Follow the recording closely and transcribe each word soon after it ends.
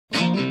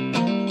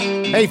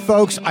Hey,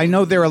 folks, I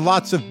know there are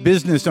lots of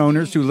business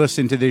owners who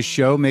listen to this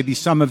show. Maybe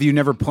some of you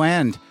never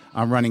planned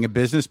on running a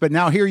business, but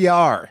now here you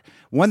are.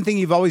 One thing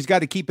you've always got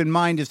to keep in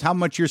mind is how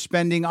much you're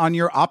spending on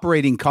your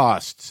operating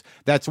costs.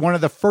 That's one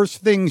of the first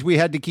things we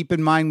had to keep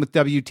in mind with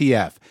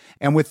WTF.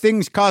 And with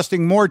things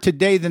costing more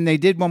today than they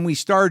did when we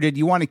started,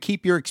 you want to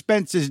keep your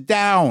expenses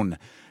down.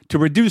 To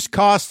reduce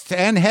costs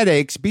and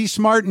headaches, be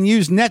smart and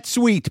use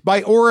NetSuite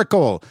by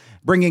Oracle,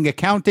 bringing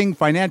accounting,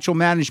 financial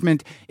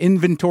management,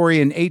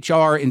 inventory, and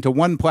HR into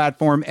one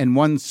platform and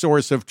one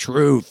source of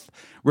truth.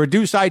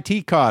 Reduce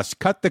IT costs,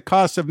 cut the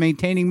costs of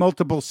maintaining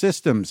multiple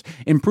systems,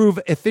 improve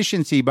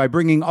efficiency by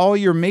bringing all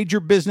your major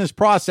business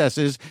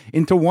processes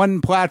into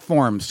one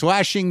platform,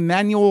 slashing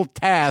manual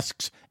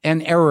tasks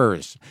and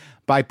errors.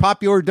 By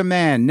popular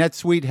demand,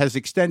 NetSuite has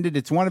extended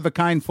its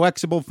one-of-a-kind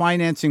flexible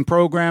financing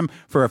program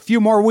for a few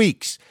more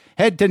weeks.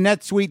 Head to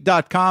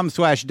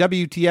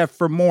netsuite.com/WTF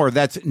for more.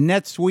 That's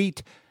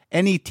NetSuite,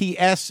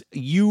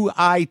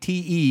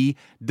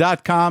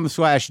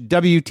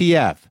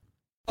 NetSuite.com/WTF.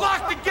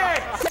 Lock the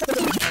gate!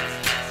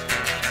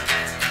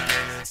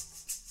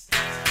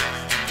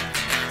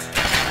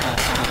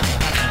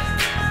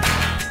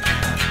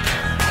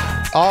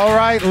 All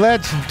right,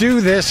 let's do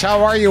this.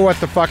 How are you,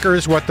 what the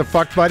fuckers? What the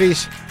fuck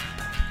buddies?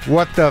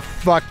 What the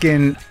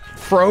fucking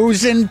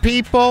frozen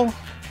people?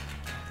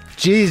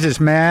 Jesus,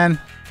 man.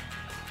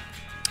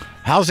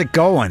 How's it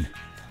going?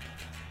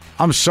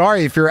 I'm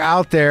sorry if you're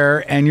out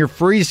there and you're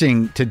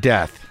freezing to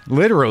death.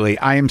 Literally,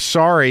 I am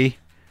sorry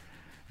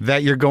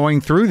that you're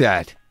going through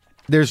that.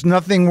 There's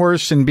nothing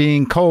worse than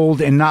being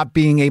cold and not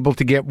being able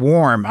to get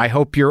warm. I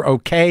hope you're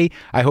okay.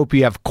 I hope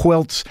you have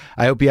quilts.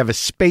 I hope you have a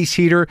space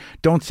heater.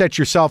 Don't set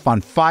yourself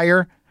on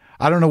fire.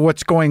 I don't know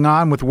what's going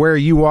on with where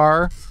you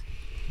are,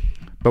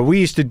 but we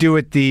used to do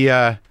it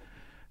the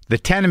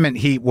tenement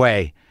heat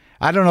way.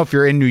 I don't know if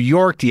you're in New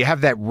York. Do you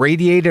have that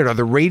radiated? Are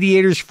the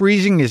radiators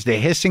freezing? Is the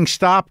hissing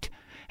stopped?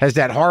 Has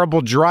that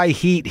horrible dry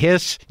heat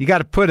hiss? You got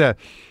to put a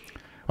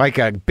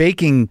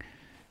baking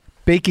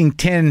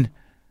tin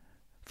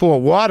full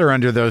of water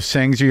under those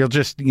things, or you'll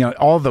just,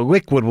 all the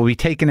liquid will be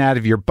taken out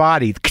of your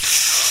body.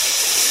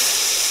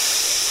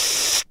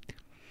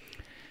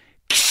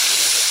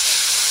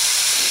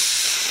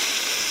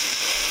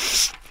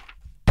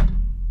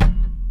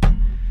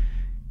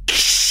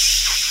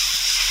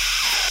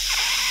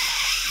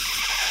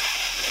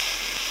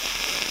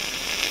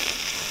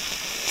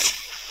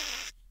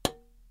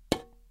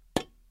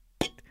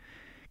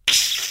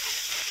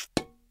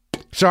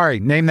 Sorry,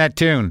 name that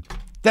tune.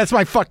 That's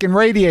my fucking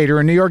radiator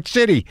in New York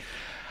City.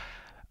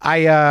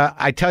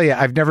 I tell you,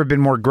 I've never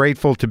been more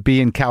grateful to be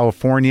in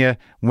California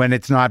when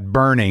it's not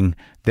burning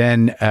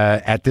than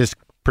at this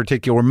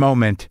particular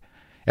moment.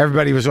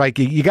 Everybody was like,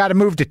 you got to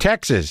move to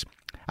Texas.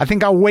 I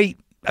think I'll wait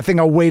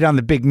on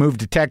the big move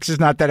to Texas.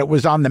 Not that it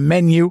was on the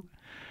menu,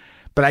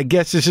 but I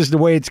guess this is the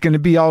way it's going to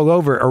be all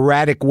over.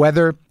 Erratic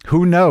weather.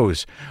 Who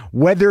knows?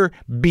 Weather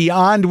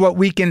beyond what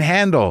we can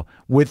handle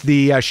with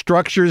the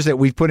structures that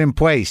we've put in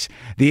place.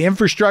 The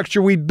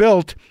infrastructure we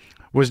built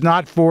was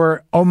not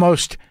for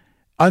almost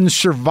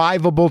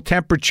unsurvivable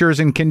temperatures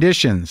and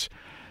conditions.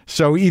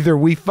 So either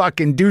we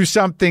fucking do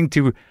something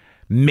to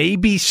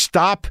maybe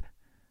stop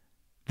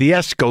the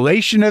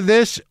escalation of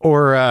this,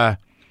 or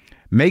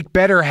make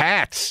better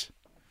hats,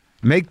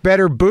 make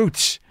better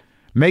boots,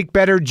 make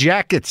better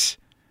jackets,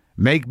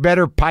 make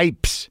better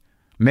pipes,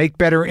 make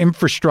better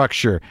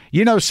infrastructure.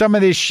 Some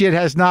of this shit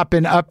has not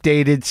been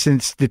updated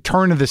since the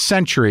turn of the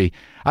century.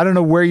 I don't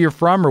know where you're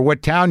from or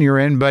what town you're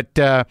in, but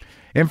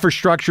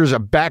infrastructure is a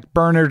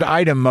backburnered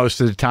item most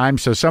of the time.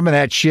 So some of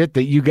that shit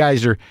that you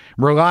guys are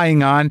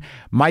relying on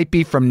might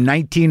be from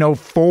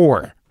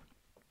 1904.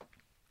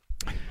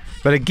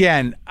 But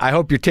again, I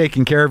hope you're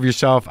taking care of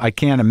yourself. I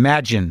can't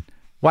imagine.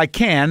 Well, I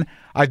can.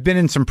 I've been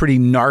in some pretty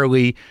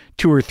gnarly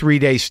 2 or 3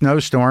 day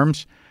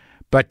snowstorms.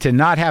 But to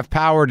not have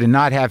power, to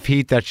not have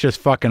heat, that's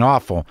just fucking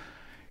awful.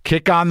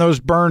 Kick on those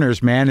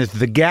burners, man. Is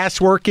the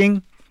gas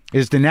working?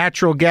 Is the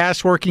natural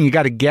gas working? You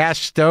got a gas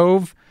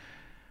stove?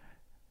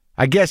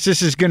 I guess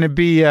this is going to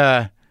be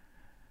the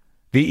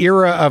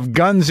era of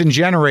guns and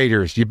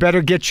generators. You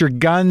better get your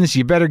guns.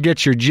 You better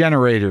get your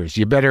generators.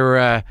 You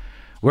better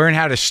learn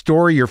how to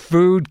store your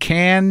food,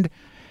 can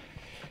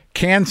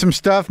some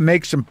stuff,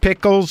 make some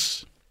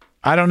pickles.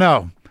 I don't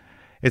know.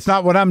 It's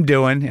not what I'm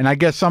doing, and I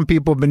guess some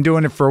people have been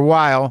doing it for a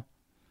while.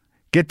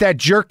 Get that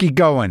jerky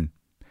going.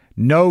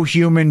 No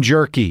human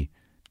jerky.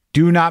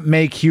 Do not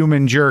make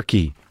human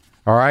jerky.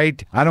 All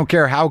right? I don't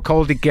care how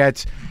cold it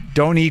gets.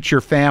 Don't eat your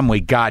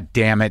family, God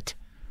damn it.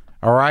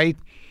 All right?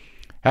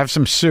 Have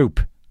some soup,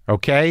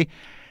 okay?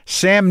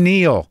 Sam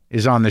Neill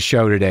is on the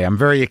show today. I'm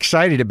very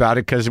excited about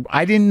it because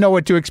I didn't know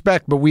what to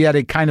expect, but we had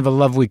a kind of a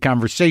lovely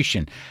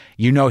conversation.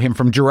 You know him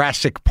from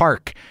Jurassic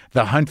Park,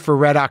 The Hunt for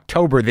Red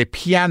October, The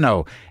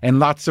Piano, and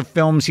lots of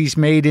films he's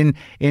made in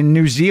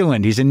New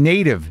Zealand. He's a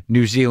native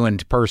New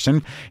Zealand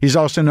person. He's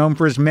also known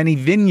for his many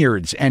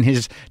vineyards and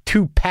his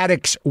 2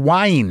 paddocks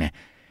wine.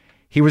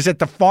 He was at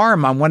the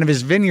farm on one of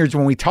his vineyards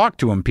when we talked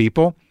to him,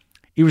 people.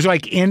 He was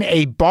like in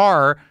a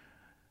bar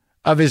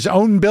of his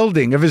own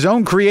building, of his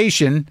own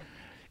creation,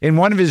 in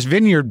one of his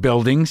vineyard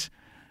buildings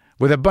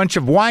with a bunch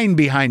of wine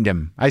behind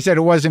him. I said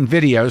it wasn't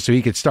video, so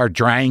he could start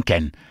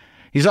drinking.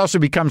 He's also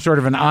become sort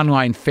of an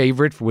online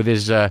favorite with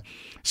his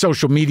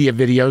social media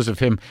videos of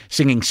him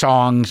singing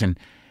songs and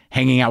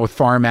hanging out with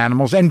farm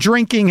animals and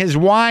drinking his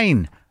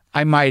wine,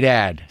 I might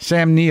add.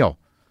 Sam Neill.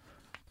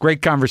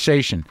 Great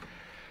conversation.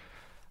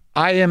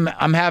 I'm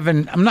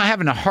not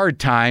having a hard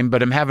time,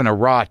 but I'm having a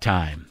raw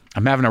time.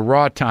 I'm having a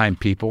raw time,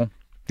 people.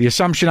 The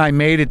assumption I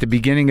made at the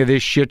beginning of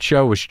this shit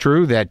show was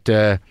true, that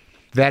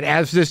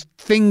as this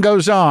thing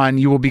goes on,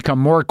 you will become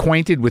more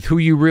acquainted with who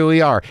you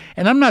really are.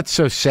 And I'm not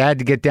so sad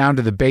to get down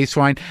to the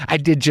baseline. I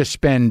did just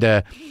spend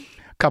a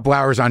couple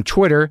hours on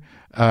Twitter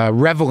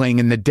reveling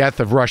in the death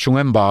of Rush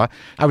Limbaugh.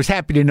 I was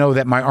happy to know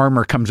that my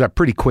armor comes up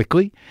pretty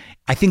quickly.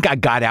 I think I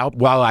got out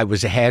while I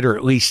was ahead, or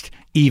at least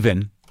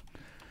even.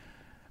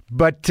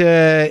 But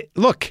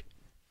look,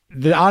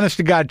 the honest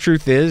to God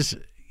truth is,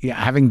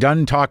 having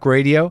done talk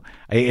radio,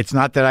 it's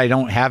not that I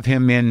don't have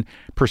him in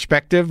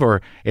perspective,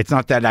 or it's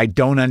not that I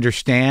don't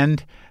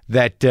understand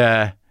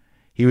that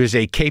he was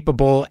a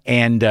capable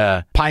and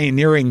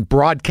pioneering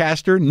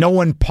broadcaster. No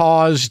one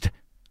paused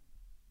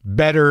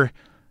better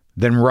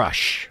than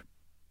Rush.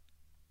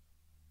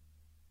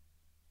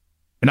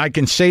 And I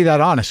can say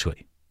that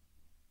honestly,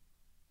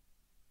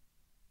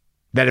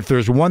 that if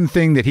there's one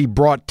thing that he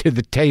brought to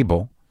the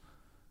table,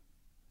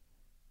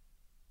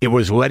 it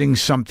was letting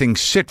something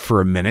sit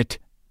for a minute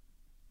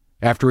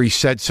after he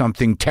said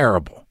something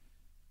terrible.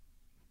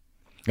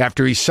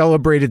 After he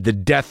celebrated the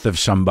death of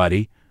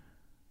somebody,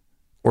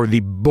 or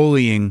the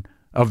bullying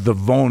of the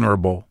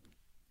vulnerable,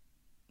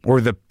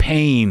 or the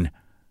pain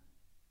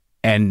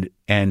and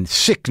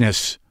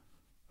sickness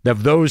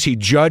of those he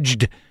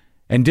judged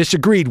and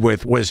disagreed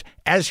with, was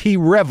as he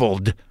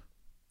reveled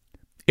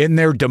in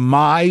their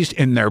demise,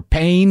 in their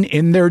pain,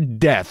 in their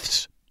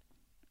deaths,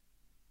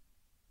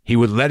 he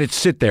would let it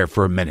sit there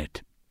for a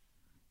minute,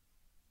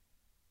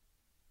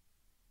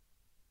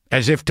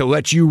 as if to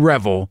let you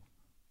revel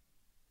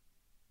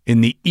in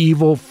the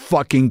evil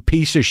fucking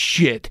piece of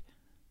shit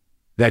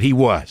that he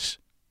was.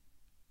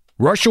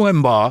 Rush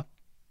Limbaugh,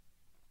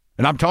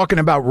 and I'm talking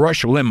about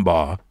Rush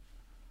Limbaugh,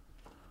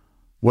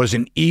 was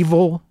an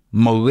evil,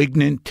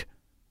 malignant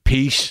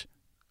piece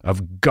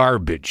of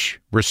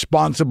garbage,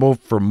 responsible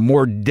for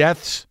more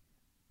deaths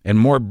and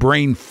more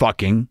brain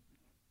fucking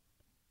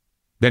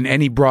than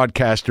any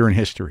broadcaster in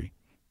history.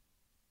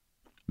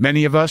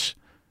 Many of us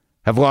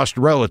have lost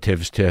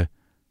relatives to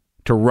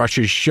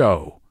Rush's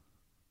show,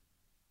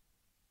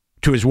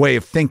 to his way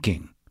of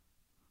thinking,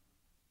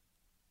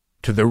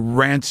 to the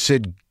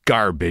rancid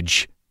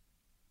garbage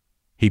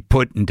he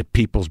put into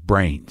people's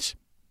brains.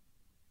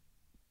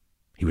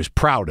 He was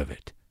proud of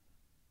it.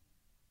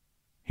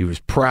 He was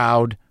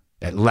proud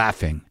at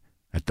laughing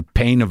at the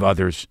pain of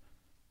others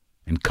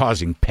and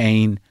causing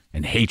pain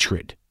and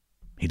hatred.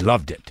 He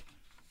loved it.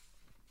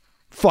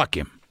 Fuck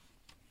him.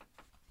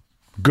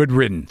 Good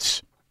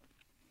riddance.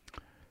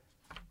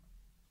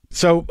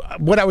 So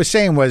what I was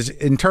saying was,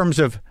 in terms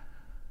of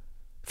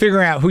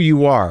figuring out who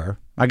you are,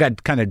 I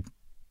got kind of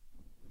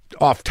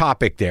off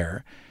topic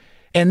there.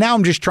 And now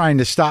I'm just trying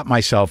to stop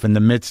myself in the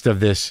midst of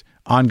this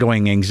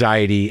ongoing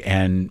anxiety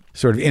and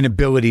sort of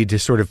inability to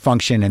sort of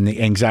function, and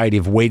the anxiety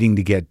of waiting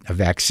to get a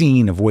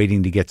vaccine, of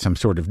waiting to get some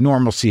sort of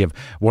normalcy, of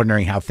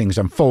wondering how things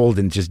unfold,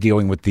 and just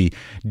dealing with the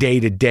day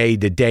to day,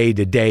 the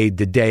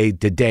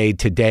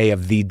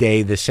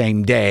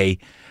same day.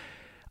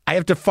 I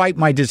have to fight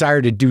my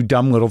desire to do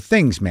dumb little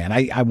things, man.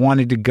 I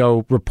wanted to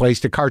go replace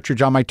the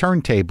cartridge on my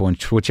turntable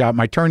and switch out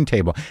my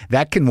turntable.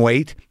 That can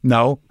wait.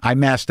 No, I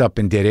messed up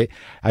and did it.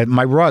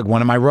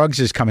 One of my rugs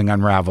is coming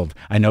unraveled.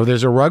 I know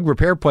there's a rug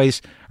repair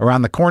place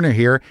around the corner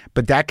here,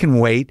 but that can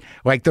wait.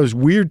 Like those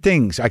weird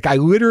things. Like I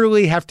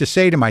literally have to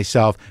say to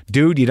myself,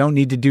 dude, you don't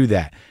need to do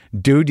that.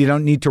 Dude, you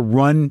don't need to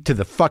run to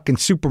the fucking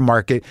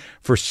supermarket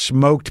for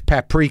smoked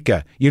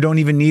paprika. You don't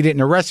even need it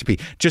in a recipe.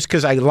 Just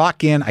because I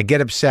lock in, I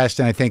get obsessed,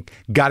 and I think,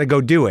 gotta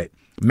go do it.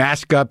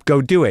 Mask up, go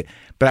do it.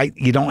 But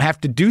you don't have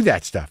to do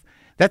that stuff.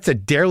 That's a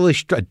daily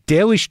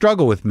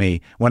struggle with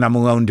me when I'm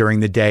alone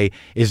during the day,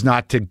 is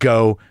not to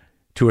go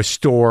to a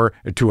store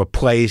or to a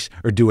place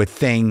or do a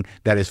thing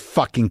that is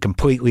fucking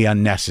completely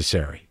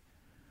unnecessary.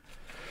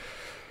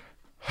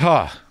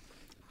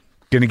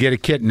 Gonna get a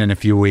kitten in a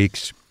few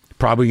weeks.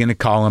 Probably going to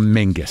call him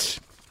Mingus.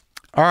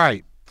 All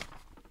right,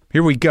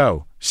 here we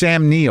go.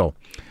 Sam Neill.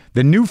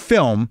 The new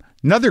film,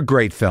 another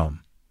great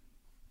film.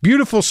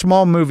 Beautiful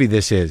small movie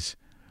this is,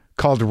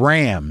 called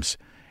Rams.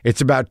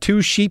 It's about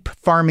two sheep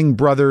farming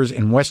brothers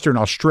in Western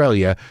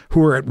Australia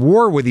who are at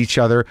war with each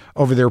other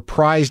over their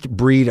prized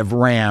breed of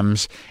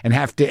rams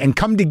and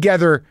come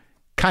together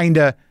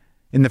kinda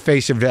in the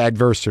face of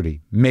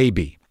adversity.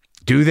 Maybe.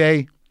 Do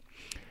they?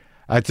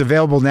 It's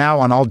available now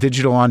on all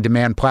digital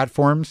on-demand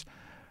platforms.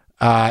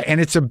 And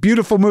it's a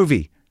beautiful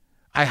movie.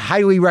 I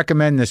highly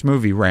recommend this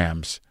movie,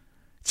 Rams.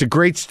 It's a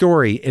great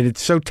story, and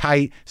it's so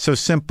tight, so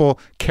simple.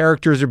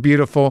 Characters are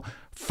beautiful.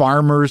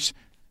 Farmers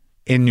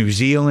in New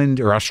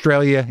Zealand or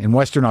Australia, in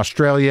Western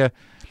Australia.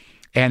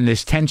 and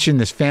this tension,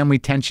 this family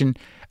tension,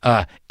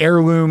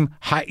 heirloom,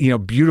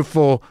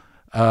 beautiful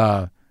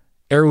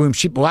heirloom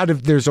sheep.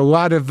 There's a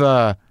lot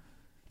of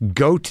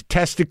goat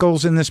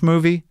testicles in this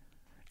movie,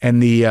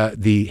 and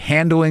the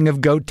handling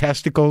of goat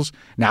testicles.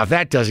 Now, if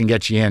that doesn't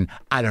get you in,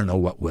 I don't know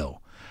what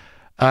will.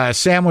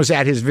 Sam was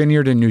at his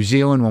vineyard in New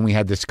Zealand when we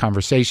had this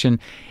conversation,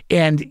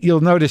 and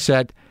you'll notice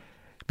that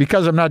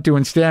because I'm not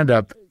doing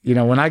stand-up,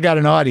 when I got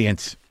an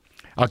audience,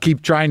 I'll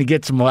keep trying to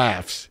get some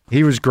laughs.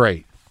 He was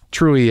great.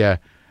 Truly a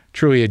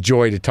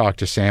joy to talk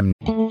to Sam.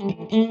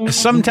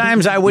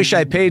 Sometimes I wish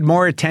I paid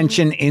more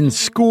attention in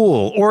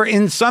school, or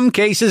in some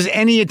cases,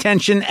 any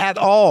attention at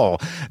all.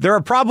 There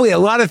are probably a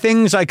lot of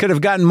things I could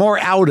have gotten more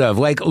out of,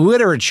 like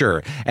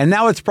literature, and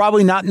now it's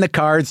probably not in the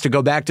cards to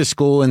go back to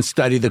school and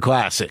study the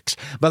classics.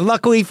 But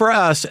luckily for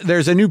us,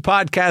 there's a new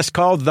podcast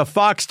called The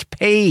Foxed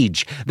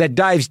Page that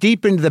dives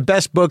deep into the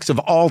best books of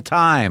all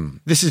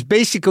time. This is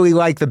basically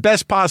like the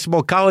best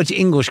possible college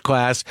English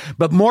class,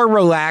 but more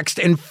relaxed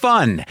and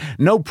fun.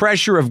 No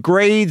pressure of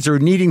grades or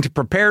needing to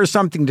prepare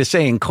something to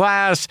say in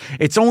class.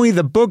 It's only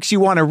the books you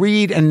want to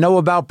read and know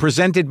about,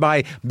 presented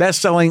by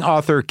best-selling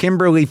author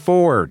Kimberly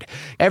Ford.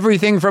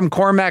 Everything from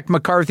Cormac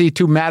McCarthy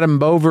to Madame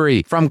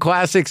Bovary, from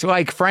classics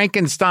like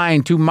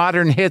Frankenstein to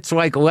modern hits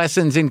like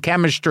Lessons in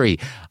Chemistry.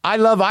 I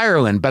love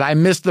Ireland, but I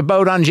missed the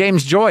boat on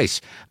James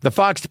Joyce. The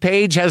Foxed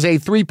Page has a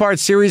 3-part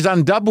series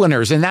on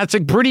Dubliners, and that's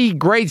a pretty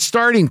great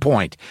starting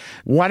point.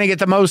 Want to get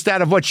the most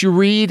out of what you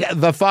read?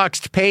 The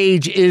Foxed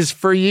Page is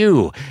for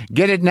you.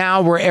 Get it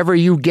now wherever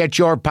you get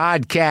your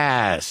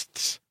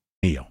podcasts.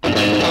 Neil.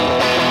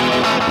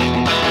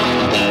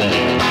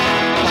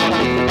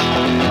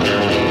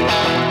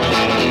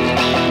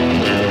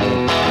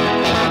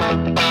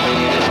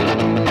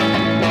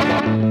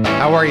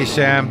 How are you,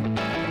 Sam?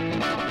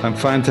 I'm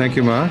fine, thank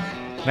you, Mark.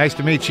 Nice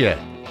to meet you.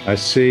 I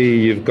see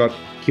you've got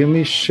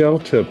Gimme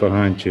Shelter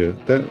behind you.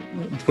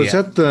 Was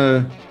that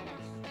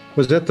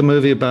the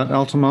movie about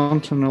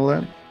Altamont and all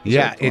that?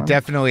 Yeah, it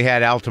definitely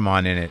had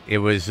Altamont in it. It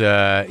was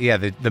the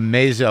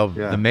Maisel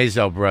the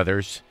Maisel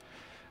brothers.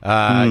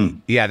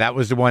 Yeah, that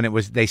was the one. It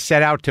was. They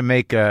set out to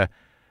make an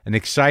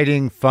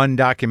exciting, fun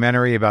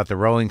documentary about the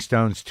Rolling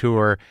Stones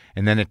tour,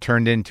 and then it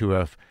turned into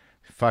a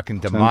fucking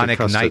demonic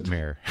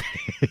nightmare.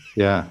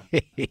 Yeah,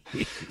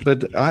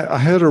 but I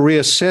heard a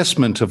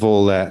reassessment of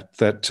all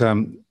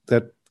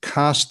that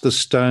cast the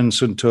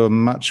Stones into a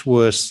much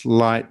worse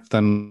light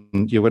than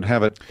you would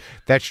have it.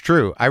 That's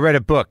true. I read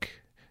a book.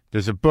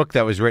 There's a book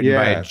that was written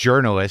by a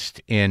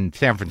journalist in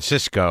San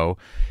Francisco,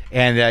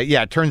 and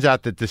it turns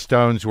out that the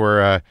Stones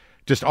were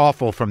just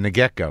awful from the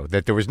get-go,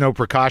 that there was no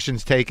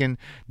precautions taken,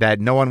 that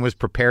no one was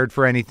prepared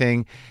for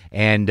anything,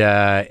 and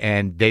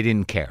they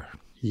didn't care.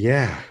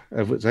 Yeah,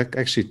 it was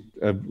actually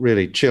a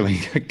really chilling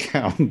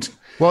account.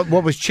 Well,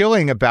 what was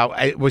chilling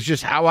about it was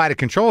just how out of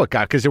control it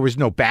got, because there was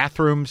no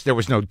bathrooms, there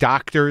was no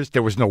doctors,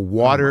 there was no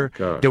water,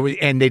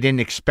 and they didn't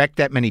expect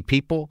that many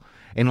people.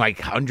 And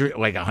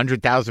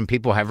 100,000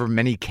 people, however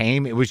many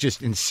came, it was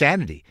just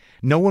insanity.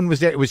 No one was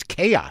there. It was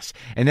chaos.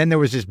 And then there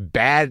was this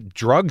bad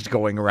drugs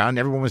going around.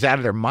 Everyone was out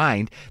of their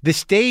mind. The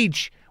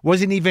stage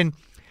was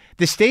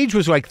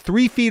like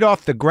 3 feet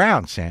off the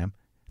ground, Sam.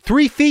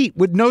 3 feet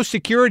with no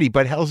security,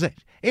 but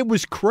it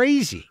was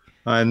crazy.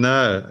 I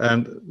know.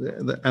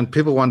 And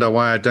people wonder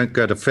why I don't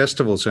go to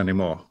festivals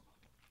anymore.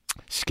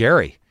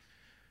 Scary.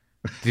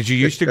 Did you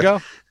used to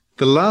go?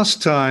 The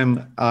last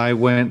time I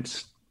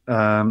went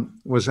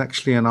was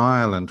actually in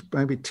Ireland,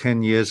 maybe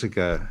 10 years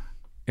ago.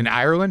 In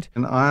Ireland?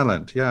 In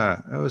Ireland,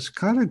 yeah. It was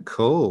kind of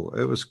cool.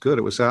 It was good.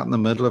 It was out in the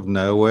middle of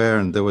nowhere,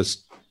 and there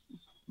was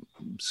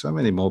so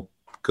many more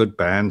good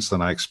bands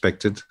than I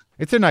expected.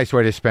 It's a nice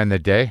way to spend the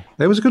day.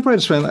 It was a good way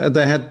to spend it.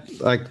 They had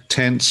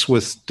tents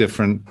with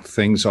different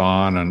things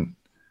on, and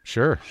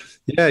sure.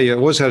 Yeah, you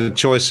always had a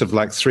choice of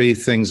 3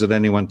 things at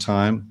any one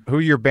time. Who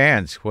are your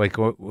bands? Who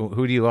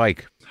do you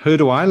like? Who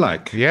do I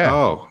like? Yeah.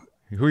 Oh.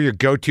 Who are your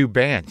go-to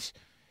bands?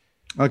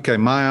 Okay,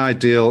 my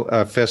ideal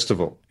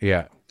festival.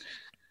 Yeah.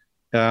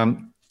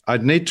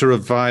 I'd need to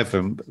revive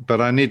them,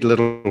 but I need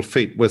Little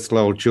Feat with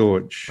Lowell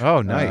George.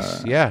 Oh,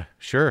 nice. Yeah,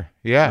 sure.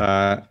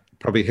 Yeah.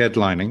 Probably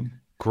headlining.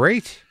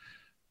 Great.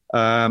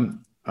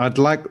 I'd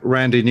like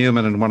Randy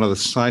Newman in one of the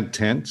side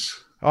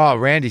tents. Oh,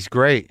 Randy's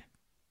great.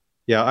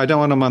 Yeah, I don't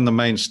want him on the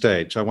main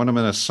stage. I want him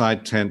in a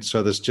side tent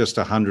so there's just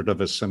 100 of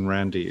us and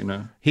Randy,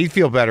 He'd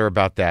feel better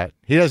about that.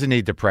 He doesn't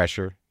need the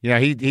pressure.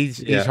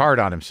 He's hard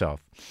on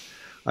himself.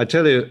 I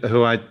tell you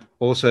who I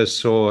also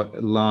saw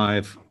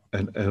live,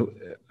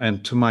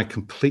 and to my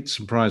complete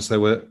surprise, they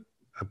were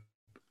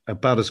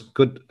about as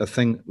good a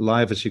thing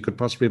live as you could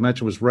possibly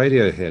imagine, was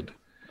Radiohead.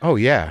 Oh,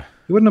 yeah.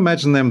 You wouldn't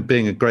imagine them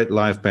being a great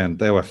live band.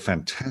 They were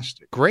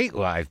fantastic. Great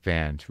live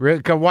band.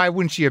 Why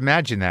wouldn't you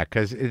imagine that?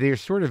 Because they're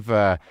sort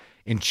of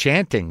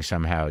enchanting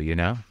somehow,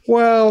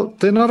 Well,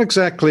 they're not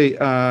exactly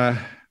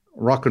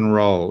rock and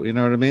roll, you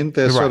know what I mean?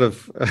 They're sort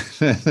of,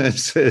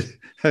 it's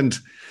kind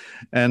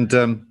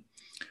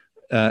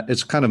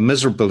of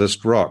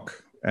miserablest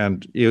rock.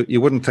 And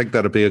you wouldn't think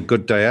that'd be a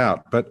good day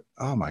out, but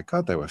oh my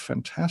God, they were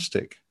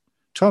fantastic.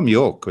 Tom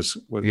York was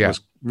Yeah.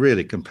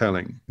 really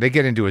compelling. They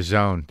get into a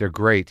zone. They're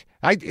great.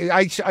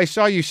 I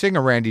saw you sing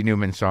a Randy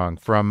Newman song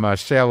from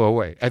Sail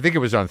Away. I think it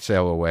was on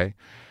Sail Away.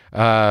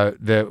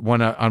 The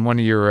one on one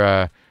of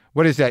your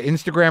what is that,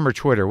 Instagram or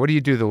Twitter? What do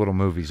you do the little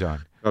movies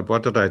on? God,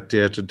 what did I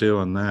dare to do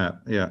on that?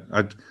 Yeah,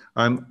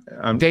 I'm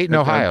Dayton,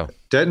 Ohio.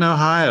 Dayton,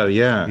 Ohio.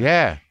 Yeah,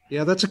 Yeah.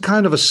 yeah. That's a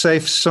kind of a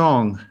safe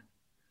song.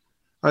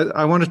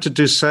 I wanted to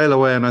do Sail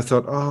Away, and I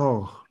thought,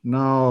 oh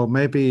no,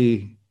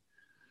 maybe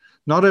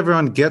not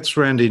everyone gets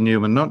Randy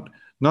Newman.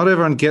 Not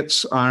everyone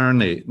gets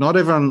irony. Not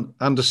everyone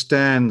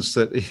understands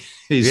that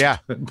he's. Yeah.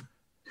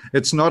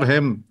 It's not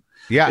him.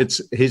 Yeah.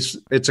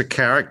 It's a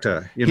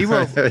character. You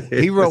know?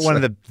 He wrote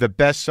one of the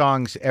best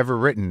songs ever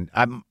written.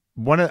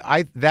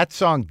 That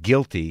song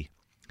 "Guilty"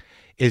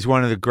 is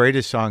one of the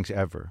greatest songs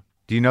ever.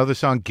 Do you know the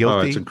song "Guilty"?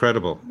 Oh, it's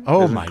incredible.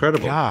 Oh it's my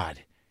incredible. God,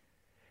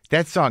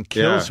 that song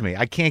kills me.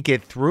 I can't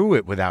get through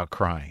it without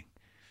crying.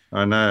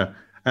 I know,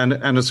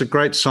 and it's a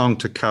great song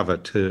to cover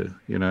too.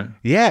 You know.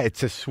 Yeah,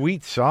 it's a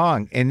sweet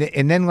song, and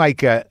then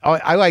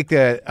I like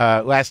the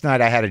 "Last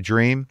Night I Had a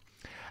Dream."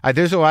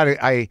 There's a lot of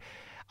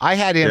I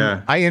had him.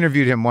 Yeah. I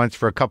interviewed him once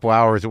for a couple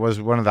hours. It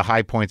was one of the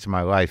high points of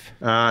my life.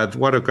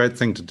 What a great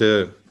thing to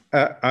do.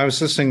 I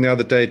was listening the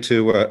other day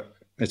to.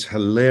 It's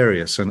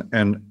hilarious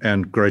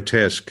and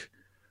grotesque.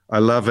 I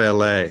Love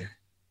L.A.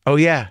 Oh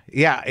yeah,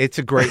 it's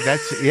a great.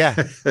 That's yeah.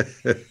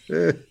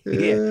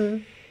 Yeah.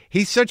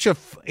 He's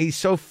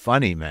so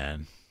funny,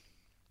 man.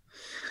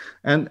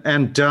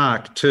 And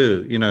dark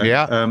too. You know.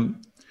 Yeah.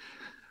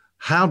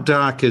 How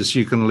dark is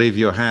You Can Leave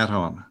Your Hat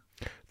On?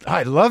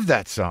 I love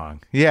that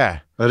song. Yeah.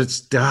 But it's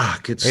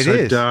dark. It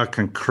is dark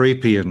and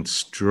creepy and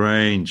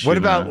strange. What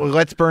about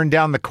Let's Burn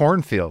Down the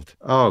Cornfield?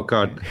 Oh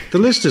God, the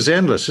list is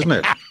endless, isn't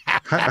it?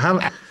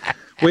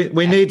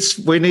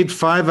 We need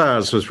 5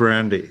 hours with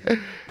Randy.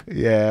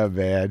 Yeah,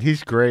 man,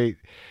 he's great.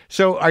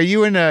 So, are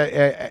you in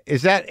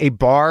is that a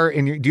bar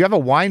do you have a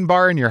wine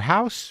bar in your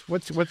house?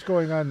 What's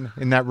going on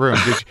in that room?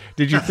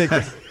 Did you think?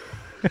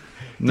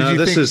 No,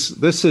 this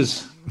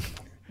is.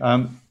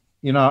 I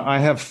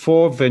have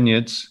 4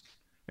 vineyards.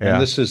 Yeah.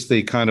 And this is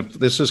kind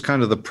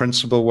of the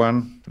principal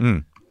one,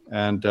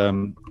 and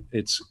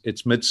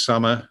it's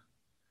midsummer,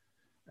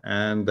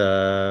 and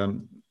the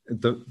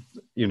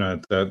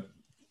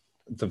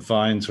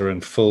vines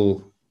are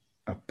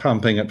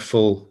pumping at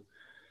full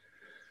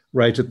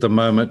rate at the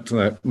moment.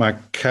 My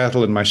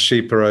cattle and my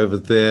sheep are over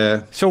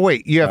there. So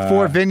wait, you have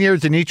 4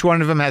 vineyards, and each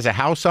one of them has a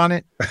house on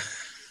it.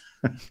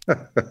 Is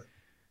that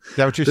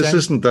what you're saying? This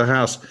isn't the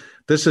house.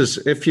 This is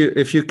if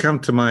you come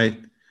to my.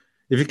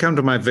 If you come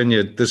to my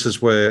vineyard, this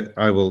is where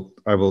I will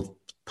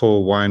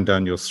pour wine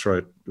down your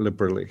throat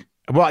liberally.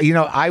 Well,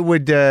 I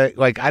would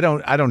I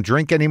don't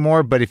drink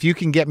anymore, but if you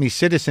can get me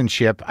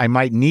citizenship, I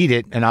might need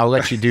it, and I'll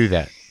let you do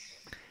that.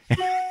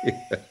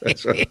 Yeah,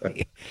 that's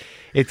right.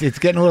 It's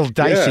getting a little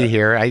dicey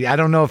here. I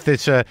don't know if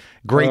this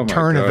great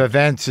turn of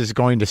events is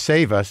going to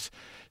save us.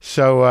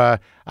 So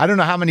I don't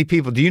know how many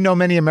people. Do you know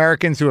many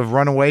Americans who have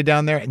run away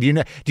down there?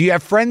 Do you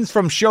have friends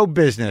from show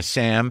business,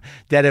 Sam,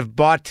 that have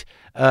bought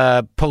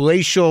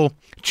palatial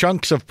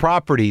chunks of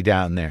property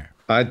down there?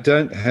 I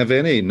don't have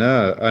any.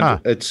 No,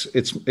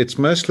 it's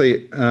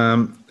mostly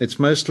I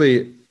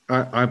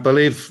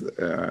believe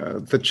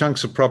the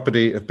chunks of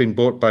property have been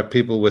bought by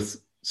people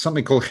with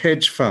something called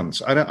hedge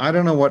funds. I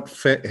don't know what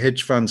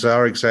hedge funds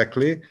are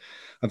exactly.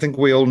 I think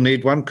we all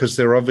need one because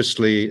they're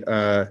obviously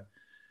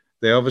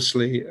they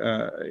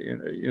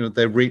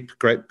reap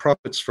great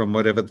profits from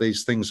whatever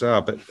these things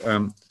are. But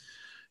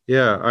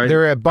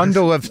they're a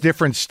bundle of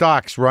different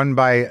stocks run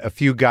by a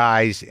few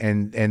guys,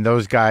 and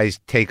those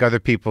guys take other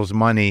people's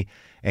money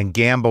and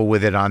gamble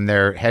with it on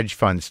their hedge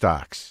fund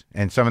stocks.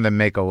 And some of them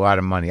make a lot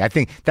of money. I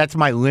think that's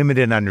my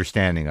limited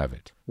understanding of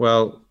it.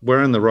 Well,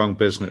 we're in the wrong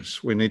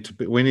business. We need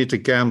to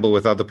gamble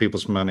with other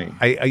people's money.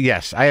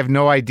 Yes, I have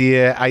no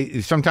idea.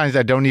 Sometimes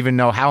I don't even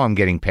know how I'm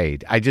getting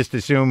paid. I just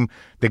assume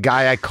the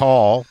guy I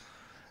call.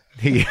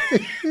 The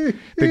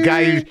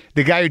guy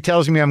who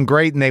tells me I'm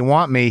great and they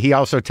want me, he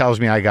also tells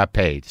me I got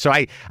paid. So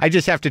I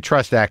just have to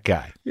trust that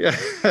guy. Yeah,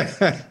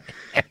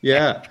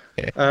 yeah.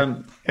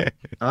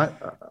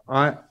 I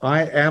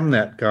am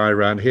that guy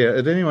around here.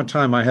 At any one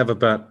time, I have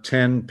about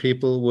 10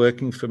 people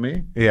working for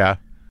me. Yeah,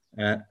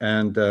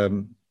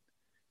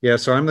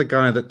 so I'm the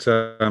guy that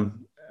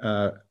I'm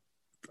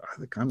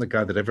the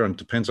guy that everyone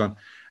depends on.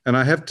 And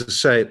I have to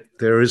say,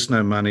 there is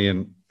no money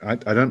in. I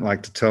don't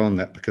like to tell them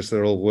that because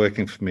they're all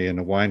working for me in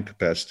a wine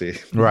capacity.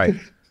 Right.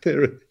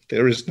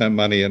 There is no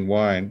money in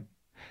wine.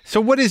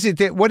 So what is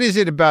it? What is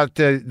it about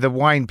the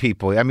wine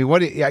people? I mean,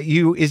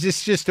 is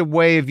this just a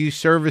way of you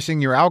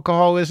servicing your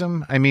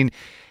alcoholism? I mean,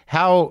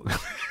 how?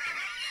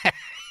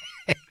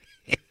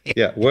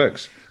 Yeah, it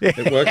works.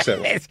 It works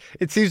that way.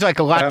 It seems like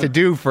a lot to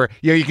do for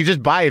you can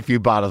just buy a few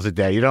bottles a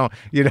day. You know.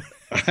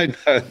 I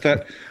know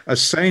that a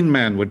sane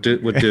man would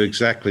do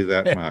exactly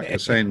that, Mark. A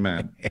sane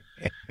man.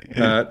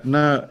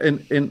 No,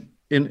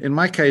 in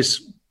my case,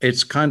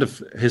 it's kind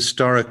of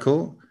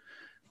historical.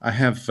 I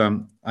have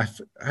family.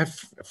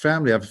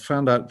 I've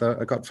found out that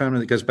I got family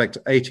that goes back to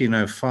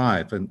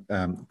 1805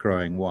 and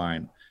growing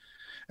wine.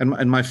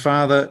 And my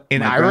father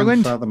In my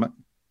Ireland? grandfather,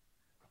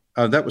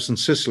 that was in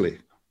Sicily.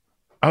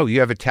 Oh, you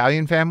have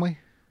Italian family?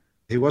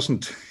 He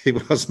wasn't. He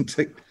wasn't.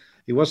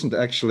 He wasn't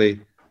actually.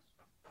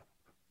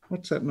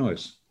 What's that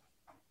noise?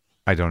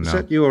 I don't Is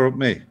know. that you or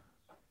me?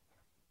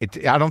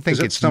 I don't think Is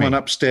that it's someone me.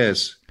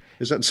 upstairs?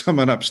 Is that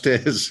someone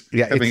upstairs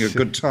Yeah, having a it's-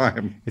 good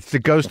time? It's the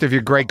ghost of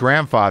your great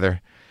grandfather.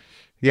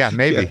 Yeah,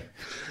 maybe.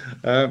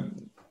 Yeah.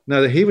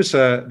 No, he was.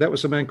 That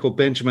was a man called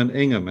Benjamin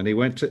Ingham, and he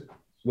went to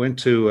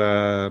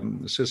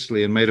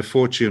Sicily and made a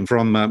fortune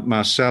from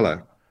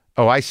Marsala.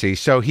 Oh, I see.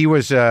 So he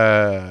was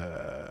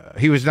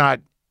not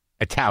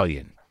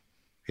Italian.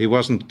 He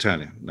wasn't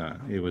Italian. No,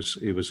 he was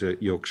a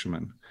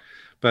Yorkshireman.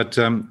 But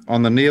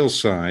on the Neil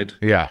side,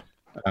 Yeah.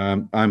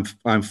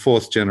 I'm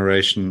fourth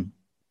generation,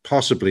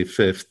 possibly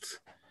fifth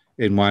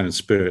in wine and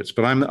spirits.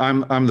 But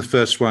I'm the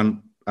first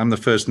one. I'm the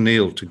first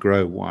Neil to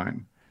grow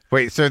wine.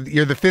 Wait, so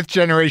you're the fifth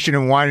generation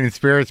in wine and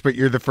spirits, but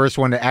you're the first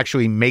one to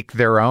actually make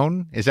their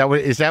own? Is that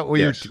what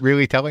Yes. you're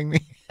really telling me?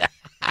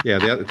 Yeah,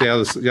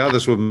 the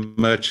others were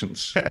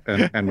merchants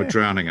and were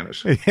drowning in it.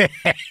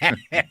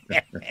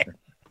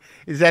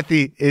 Is that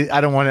I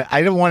don't want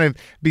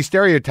to be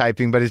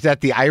stereotyping, but is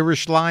that the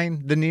Irish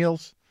line, the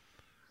Neils?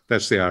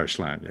 That's the Irish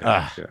line.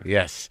 Yeah, yeah.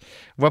 Yes.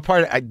 What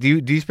part do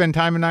you spend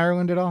time in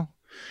Ireland at all?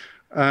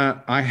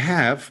 I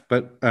have,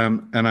 but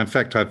and in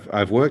fact,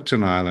 I've worked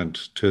in Ireland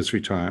 2 or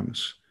 3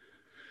 times,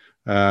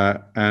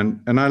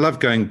 and I love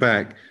going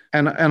back,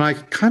 and I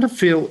kind of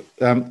feel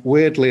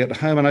weirdly at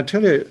home. And I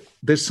tell you,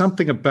 there's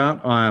something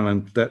about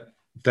Ireland that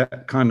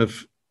kind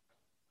of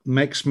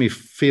makes me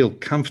feel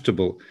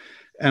comfortable.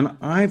 And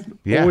I've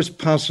always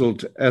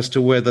puzzled as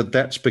to whether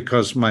that's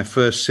because my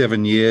first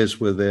 7 years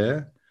were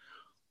there,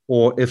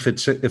 or if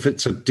it's a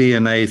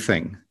DNA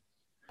thing.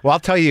 Well, I'll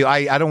tell you,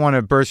 I don't want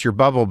to burst your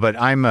bubble, but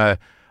I'm 100%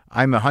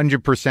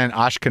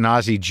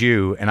 Ashkenazi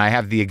Jew, and I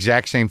have the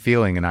exact same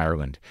feeling in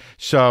Ireland.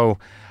 So,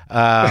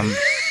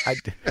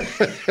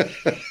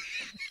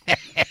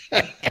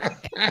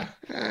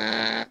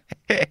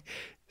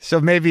 so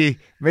maybe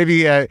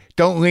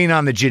don't lean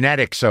on the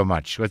genetics so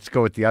much. Let's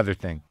go with the other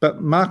thing.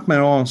 But Marc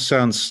Maron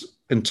sounds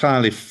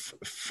entirely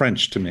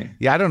French to me.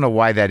 Yeah, I don't know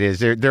why that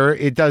is. It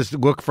does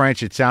look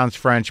French. It sounds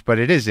French, but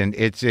it isn't.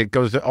 It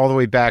goes all the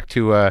way back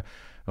to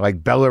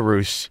like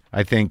Belarus,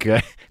 I think.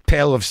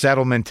 Pale of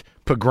Settlement,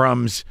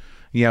 pogroms.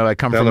 You know, I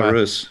come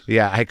Belarus.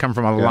 I come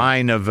from a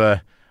line of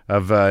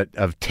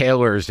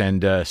tailors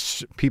and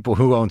people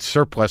who own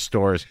surplus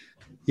stores.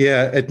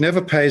 Yeah, it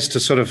never pays to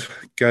sort of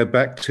go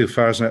back too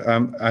far.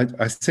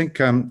 I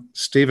think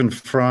Stephen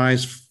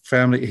Fry's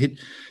family.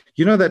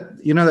 You know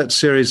that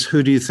series,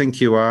 Who Do You Think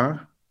You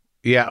Are?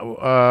 Yeah,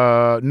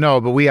 no,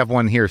 but we have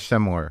one here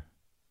similar.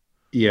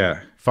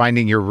 Yeah,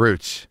 Finding Your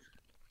Roots.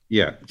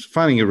 Yeah, it's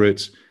Finding Your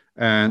Roots,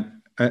 and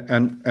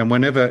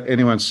whenever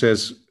anyone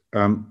says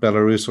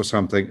Belarus or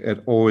something,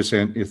 it always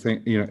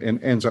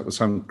ends up with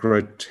some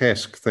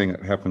grotesque thing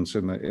that happens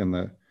in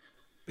the.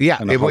 Yeah,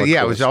 it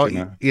was all.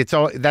 It's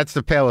all. That's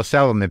the Pale of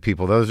Settlement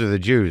people. Those are the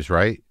Jews,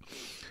 right?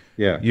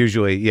 Yeah.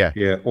 Usually, yeah.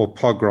 Yeah, or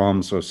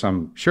pogroms or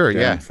some. Sure,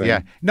 yeah, thing.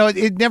 yeah. No,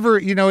 it never.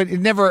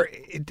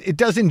 It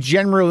doesn't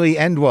generally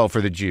end well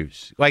for the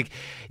Jews. Like,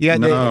 yeah,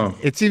 No.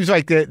 it seems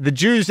like the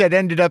Jews that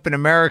ended up in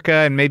America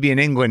and maybe in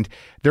England,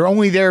 they're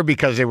only there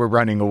because they were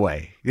running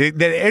away.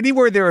 That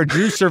anywhere there are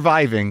Jews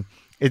surviving,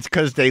 it's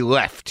because they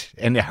left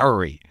in a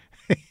hurry.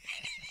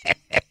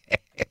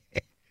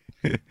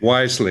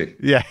 Wisely.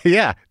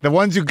 Yeah. The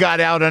ones who got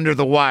out under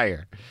the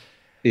wire.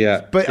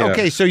 Yeah. But yeah.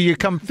 okay, so you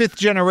come fifth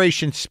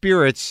generation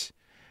spirits,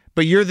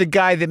 but you're the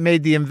guy that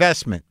made the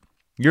investment.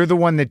 You're the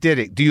one that did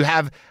it. Do you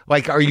have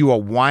are you a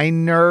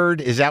wine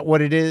nerd? Is that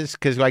what it is?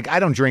 Because I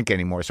don't drink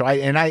anymore, so I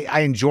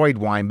enjoyed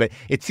wine, but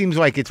it seems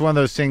like it's one of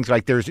those things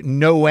there's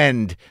no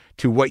end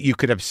to what you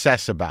could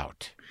obsess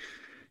about.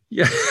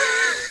 Yeah.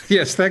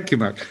 Yes. Thank you,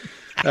 Mark.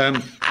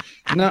 No,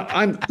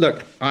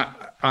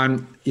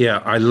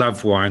 I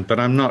love wine, but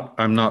I'm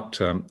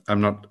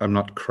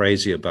not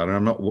crazy about it.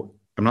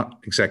 I'm not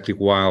exactly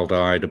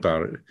wild-eyed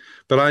about it.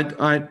 But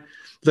I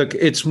look,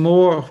 it's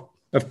more,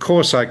 of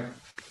course, I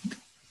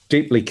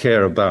deeply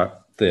care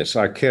about this.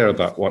 I care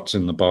about what's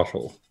in the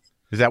bottle.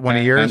 Is that one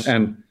of yours?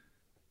 And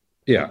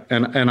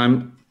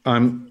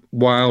I'm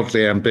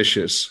wildly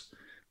ambitious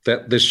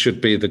that this should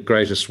be the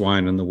greatest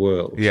wine in the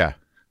world. Yeah.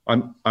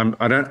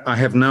 I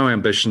have no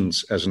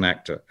ambitions as an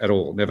actor at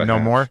all. Never No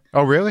have. more?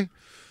 Oh, really?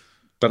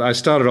 But I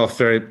started off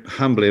very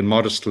humbly and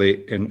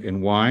modestly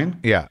in wine.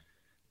 Yeah.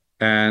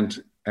 And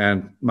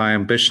my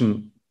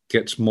ambition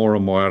gets more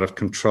and more out of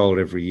control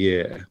every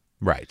year.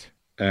 Right.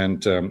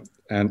 And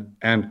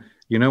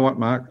you know what,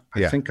 Mark? I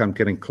Yeah. think I'm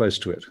getting close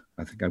to it.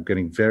 I think I'm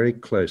getting very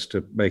close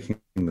to making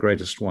the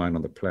greatest wine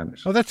on the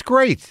planet. Oh, that's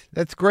great.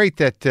 That's great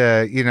that,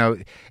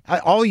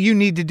 all you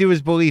need to do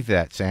is believe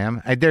that,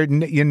 Sam.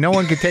 No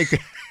one can take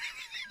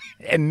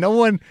and no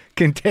one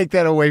can take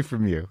that away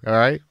from you. All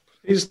right.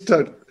 Please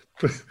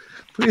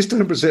Please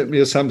don't present me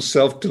as some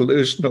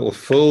self-delusional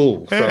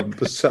fool from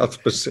the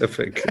South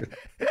Pacific.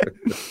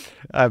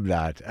 I'm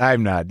not.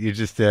 You're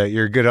just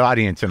you're a good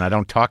audience, and I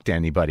don't talk to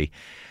anybody.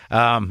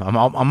 I'm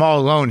all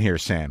alone here,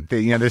 Sam.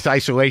 This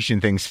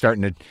isolation thing's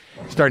starting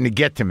to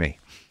get to me.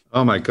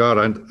 Oh my God,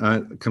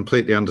 I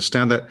completely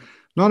understand that.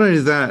 Not only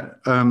that,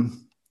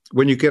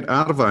 when you get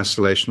out of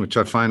isolation, which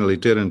I finally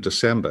did in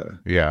December,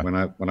 when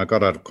I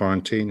got out of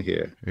quarantine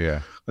here,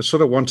 I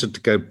sort of wanted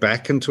to go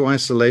back into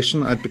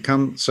isolation. I'd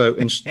become so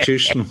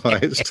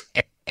institutionalized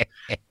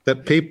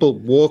that people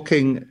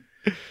walking,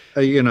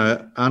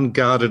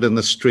 unguarded in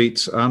the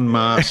streets,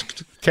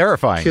 unmasked,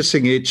 terrifying,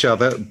 kissing each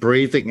other,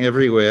 breathing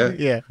everywhere.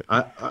 Yeah,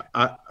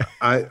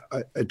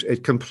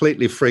 it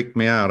completely freaked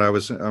me out. I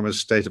was in a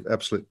state of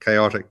absolute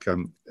chaotic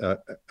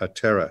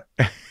terror.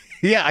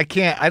 Yeah,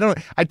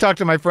 I talked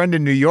to my friend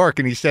in New York,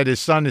 and he said his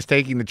son is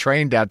taking the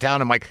train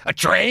downtown. I'm like, a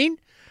train?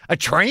 A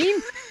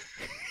train?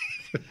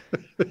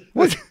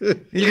 What? You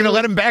going to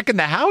let him back in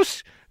the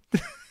house?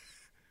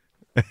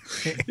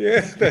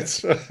 Yeah,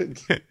 that's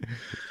right.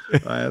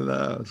 I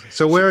love.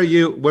 So where are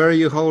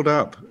you holed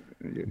up?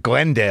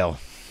 Glendale.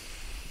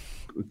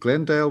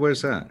 Glendale,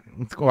 where's that?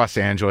 It's Los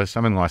Angeles.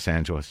 I'm in Los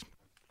Angeles.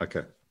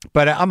 Okay.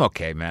 But I'm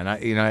okay, man.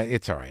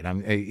 It's all right.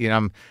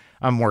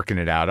 I'm working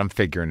it out. I'm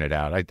figuring it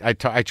out. I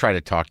try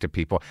to talk to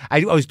people.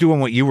 I was doing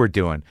what you were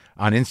doing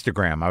on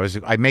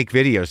Instagram. I make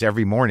videos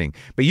every morning,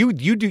 but you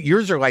do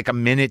yours are like a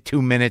minute,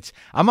 2 minutes.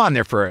 I'm on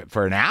there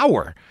for an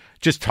hour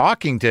just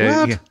talking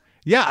to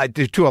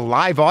to a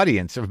live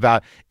audience of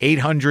about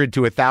 800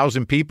 to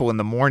 1,000 people in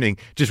the morning,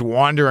 just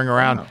wandering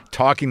around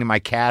talking to my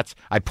cats.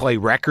 I play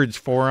records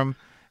for them,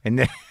 and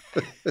then.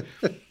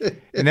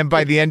 And then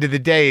by the end of the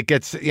day, it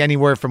gets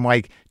anywhere from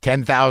like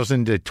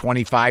 10,000 to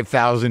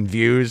 25,000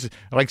 views.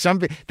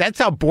 That's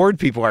how bored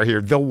people are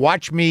here. They'll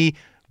watch me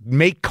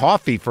make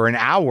coffee for an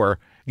hour,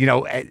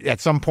 at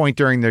some point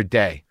during their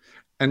day.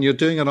 And you're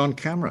doing it on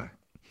camera.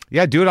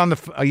 Yeah, do it on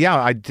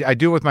I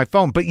do it with my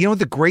phone. But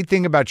the great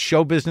thing about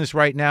show business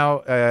right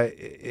now,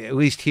 at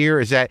least here,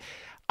 is that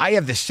I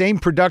have the same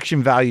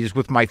production values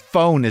with my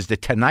phone as the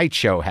Tonight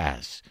Show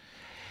has.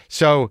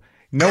 So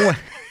no one.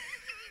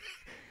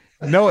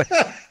 No,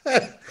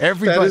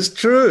 everybody. That is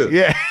true.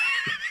 Yeah.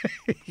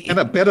 And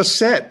a better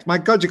set. My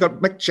God, you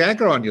got Mick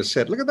Jagger on your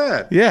set. Look at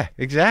that. Yeah,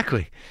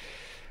 exactly.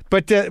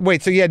 But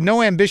wait, so you had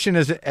no ambition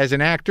as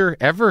an actor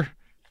ever?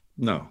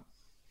 No.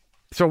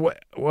 So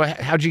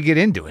how'd you get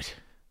into it?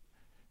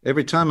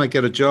 Every time I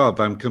get a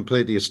job, I'm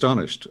completely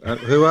astonished.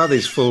 Who are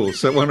these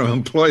fools that want to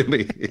employ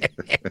me?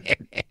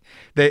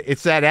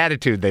 It's that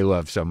attitude they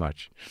love so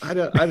much. I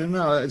don't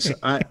know.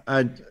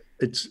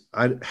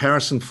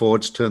 Harrison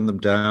Ford's turned them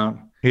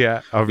down.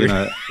 Yeah,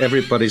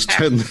 everybody's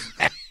turned.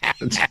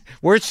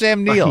 Where's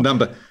Sam Neill? I'm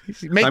number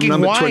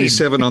wine.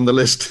 27 on the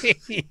list.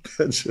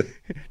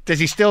 Does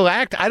he still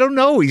act? I don't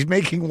know. He's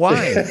making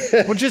wine.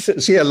 Well,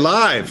 is he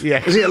alive?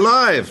 Yeah. Is he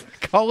alive?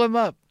 Call him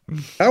up.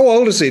 How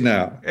old is he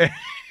now?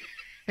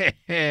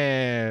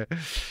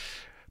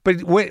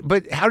 But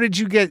why did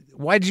you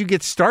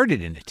get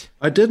started in it?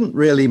 I didn't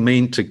really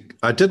mean to.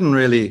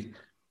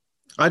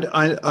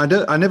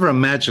 I never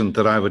imagined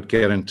that I would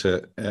get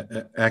into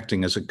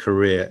acting as a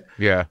career.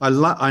 Yeah, I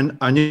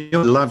knew I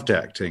loved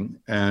acting,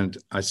 and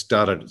I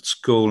started at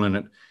school,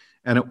 and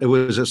it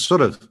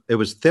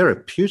was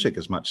therapeutic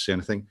as much as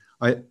anything.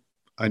 I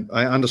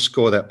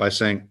underscore that by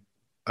saying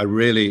I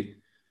really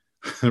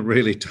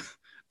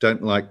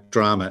don't like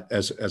drama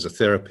as a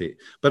therapy,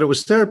 but it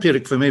was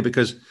therapeutic for me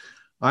because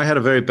I had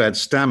a very bad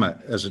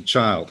stammer as a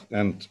child,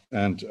 and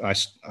I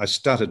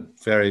stuttered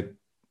very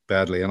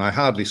badly, and I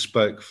hardly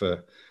spoke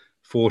for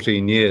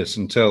 14 years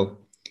until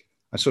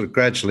I sort of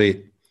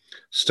gradually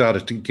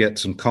started to get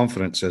some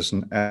confidence as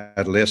an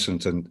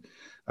adolescent, and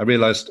I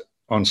realized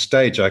on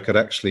stage I could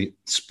actually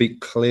speak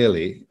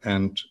clearly,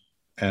 and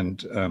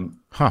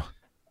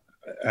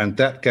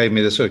that gave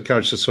me the sort of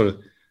courage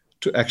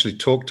to actually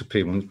talk to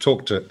people and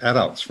talk to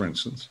adults, for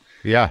instance.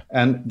 Yeah,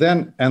 and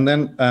then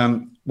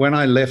when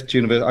I left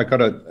university, I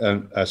got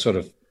a sort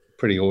of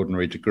pretty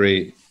ordinary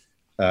degree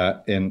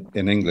in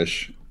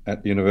English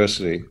at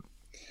university.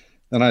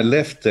 And I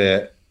left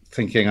there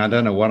thinking, I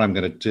don't know what I'm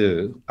going to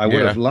do. I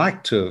would have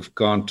liked to have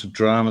gone to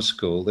drama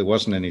school. There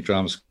wasn't any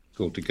drama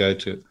school to go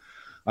to.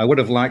 I would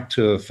have liked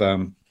to have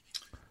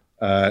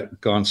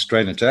gone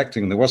straight into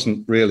acting. There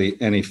wasn't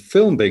really any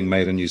film being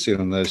made in New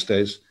Zealand in those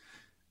days.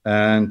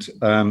 And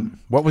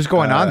what was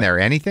going on there?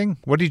 Anything?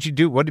 What did you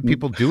do? What did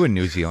people do in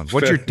New Zealand?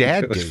 What'd your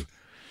dad do?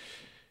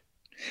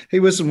 He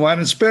was in wine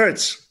and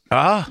spirits.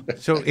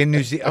 So in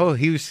New Zealand,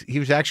 he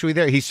was actually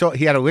there. He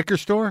had a liquor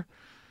store.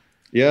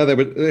 Yeah, they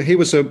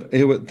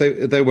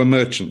were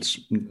merchants,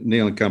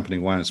 Neil and Company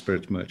Wine and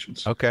Spirits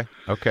merchants. Okay.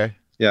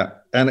 Yeah,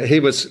 and he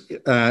was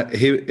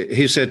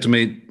he said to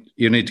me,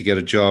 "You need to get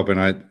a job," and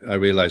I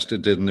realized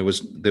it did, and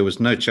there was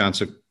no chance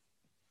of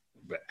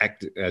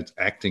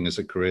acting as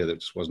a career. There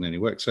just wasn't any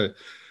work. So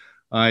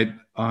I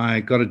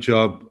got a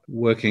job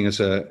working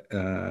as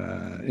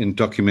in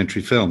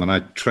documentary film, and I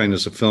trained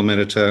as a film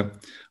editor.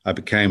 I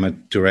became a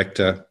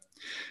director.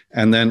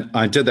 And then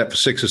I did that for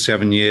 6 or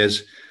 7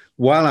 years.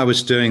 While I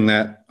was doing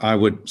that, I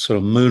would sort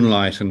of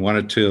moonlight in one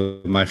or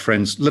two of my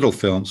friends' little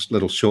films,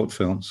 little short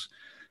films.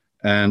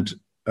 And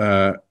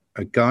a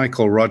guy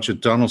called Roger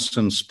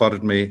Donaldson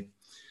spotted me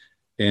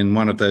in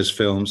one of those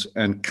films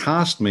and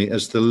cast me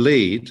as the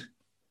lead.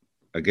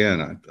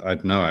 Again, I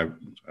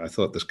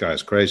thought this guy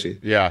is crazy.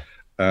 Yeah.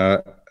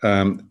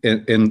 In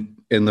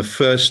the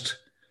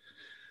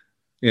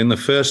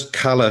first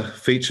color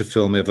feature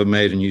film ever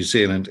made in New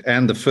Zealand,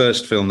 and the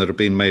first film that had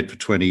been made for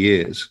 20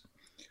 years.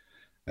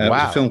 It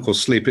was a film called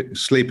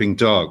Sleeping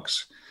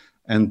Dogs.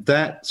 And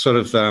that sort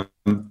of,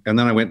 and then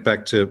I went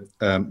back to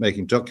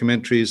making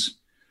documentaries.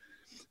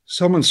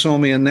 Someone saw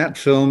me in that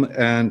film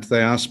and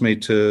they asked me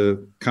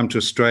to come to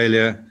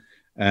Australia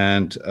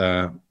and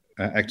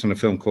act in a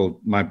film called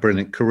My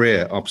Brilliant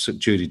Career opposite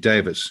Judy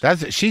Davis.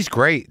 She's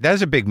great.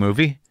 That's a big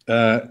movie.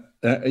 Yeah,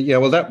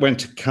 well, that went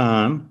to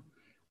Cannes.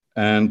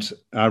 And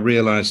I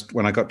realized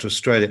when I got to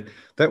Australia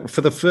that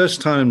for the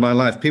first time in my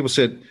life, people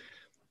said,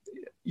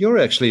 "You're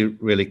actually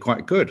really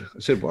quite good." I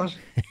said, "What?"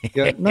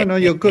 Yeah, no,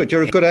 you're good.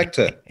 You're a good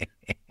actor.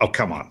 Oh,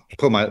 come on,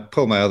 pull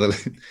my other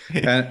leg.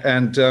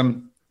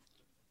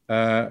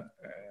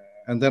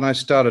 And then I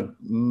started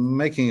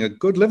making a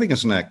good living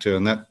as an actor,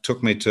 and that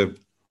took me to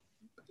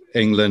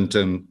England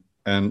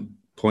and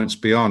points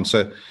beyond.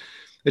 So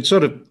it's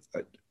sort of,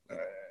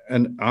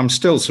 and I'm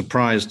still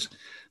surprised.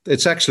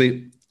 It's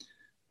actually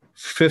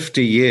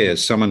 50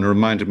 years, someone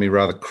reminded me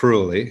rather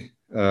cruelly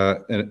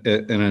in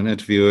an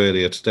interview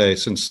earlier today,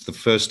 since the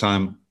first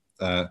time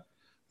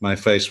my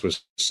face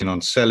was seen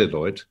on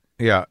celluloid.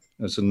 Yeah.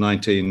 It was in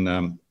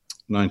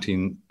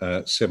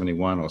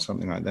 1971 or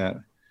something like that.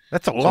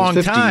 That's a long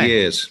 50 time. 50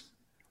 years.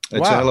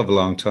 It's a hell of a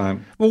long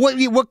time. Well, what?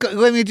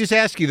 Let me just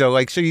ask you though.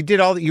 Like, so you did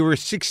you were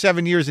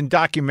 6-7 years in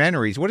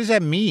documentaries. What does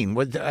that mean?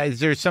 Is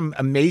there some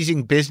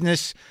amazing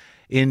business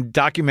in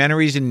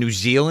documentaries in New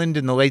Zealand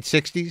in the late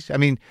 60s? I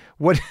mean,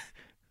 what?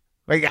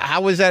 Like, how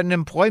was that an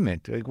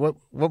employment? Like, what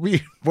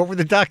were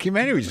the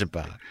documentaries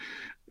about?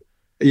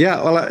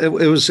 Yeah, well, it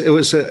was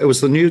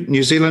the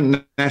New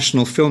Zealand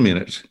National Film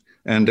Unit,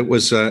 and it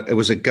was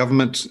a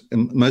government.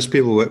 Most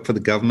people worked for the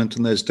government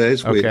in those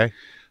days. Okay.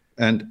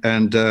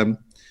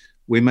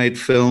 We made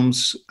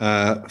films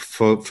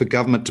for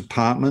government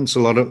departments, a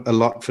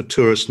lot for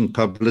tourist and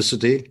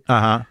publicity.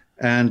 Uh-huh.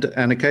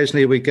 And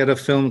occasionally we'd get a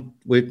film.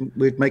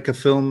 We'd make a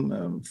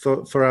film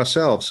for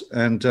ourselves.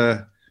 And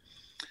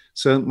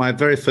so my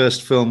very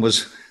first film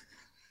was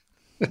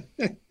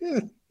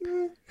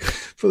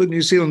for the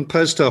New Zealand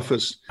Post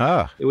Office.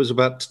 Oh. It was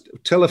about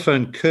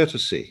telephone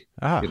courtesy.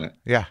 Oh,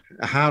 yeah.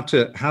 How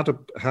to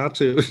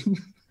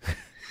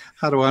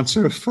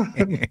answer a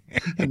phone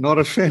and not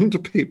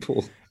offend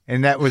people.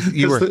 And that was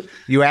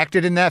you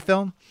acted in that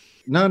film?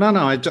 No.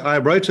 I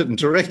wrote it and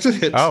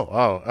directed it.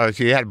 Oh,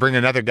 so you had to bring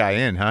another guy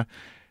in, huh?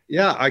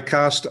 Yeah, I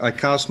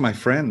cast my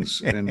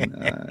friends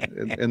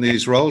in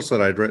these roles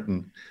that I'd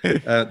written.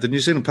 The New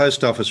Zealand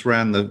Post Office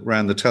ran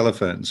the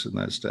telephones in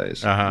those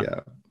days. Uh-huh.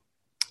 Yeah,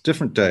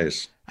 different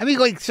days. I mean,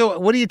 like, so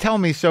what are you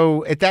telling me?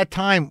 So at that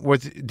time,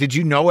 did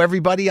you know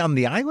everybody on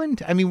the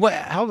island? I mean,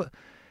 how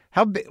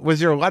was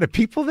there a lot of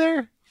people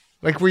there?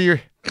 Like, were you?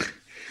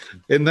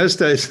 In those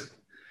days,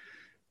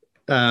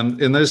 there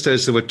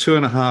were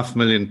 2.5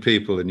 million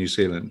people in New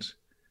Zealand,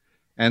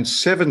 and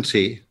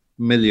 70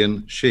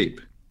 million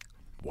sheep.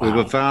 Wow. We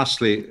were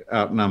vastly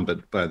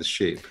outnumbered by the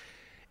sheep.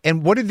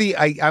 And what are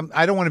I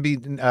don't want to be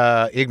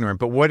ignorant,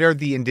 but what are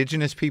the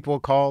indigenous people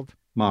called?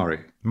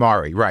 Maori.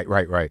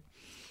 Right.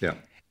 Yeah.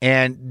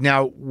 And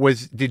now,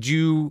 was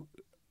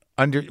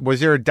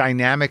there a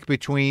dynamic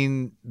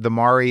between the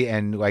Maori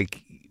and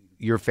like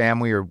your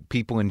family or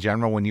people in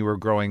general when you were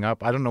growing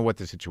up? I don't know what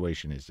the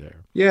situation is there.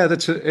 Yeah,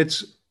 it's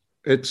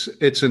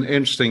an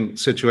interesting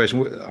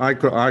situation. I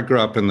grew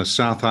up in the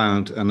South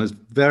Island, and there's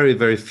very,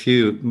 very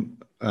few.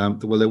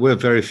 There were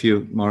very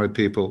few Maori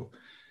people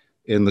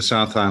in the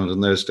South Island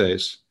in those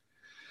days.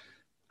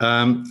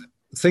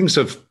 Things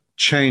have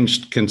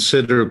changed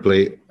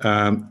considerably.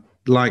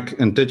 Like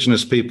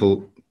Indigenous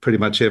people pretty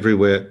much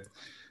everywhere,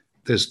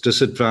 there's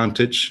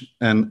disadvantage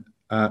and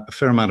a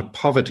fair amount of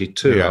poverty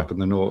too up in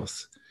the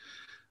north.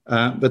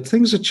 But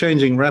things are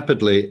changing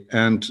rapidly,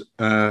 and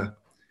the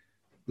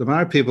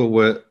Maori people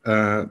were.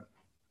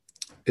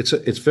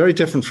 It's very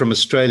different from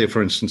Australia,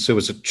 for instance. There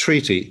was a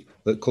treaty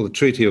called the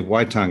Treaty of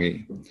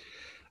Waitangi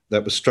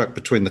that was struck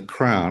between the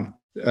Crown,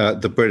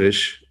 the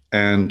British,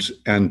 and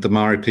the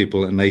Maori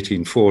people in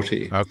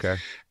 1840. Okay.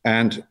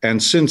 And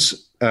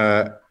since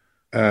the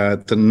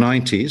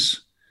 90s,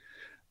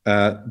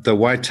 the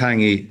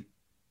Waitangi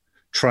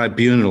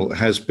Tribunal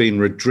has been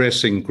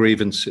redressing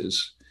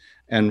grievances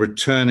and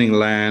returning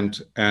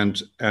land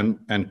and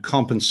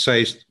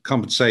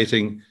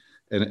compensating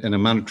in a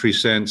monetary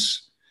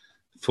sense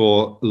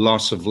for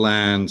loss of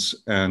lands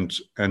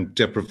and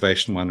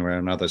deprivation one way or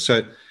another.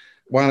 So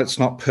while it's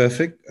not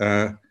perfect,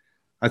 I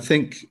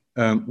think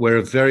we're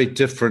a very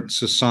different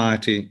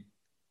society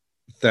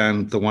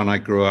than the one I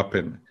grew up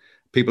in.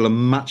 People are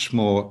much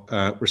more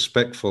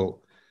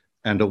respectful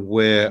and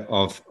aware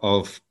of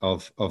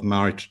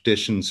Maori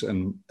traditions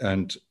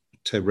and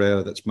te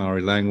reo, that's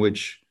Maori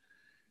language,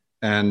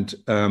 and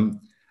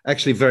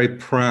actually very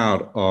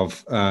proud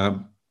of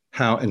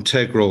how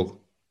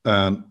integral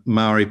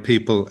Maori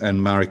people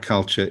and Maori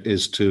culture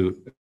is to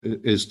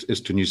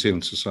New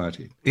Zealand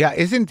society. Yeah,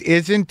 isn't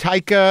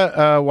Taika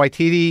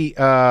Waititi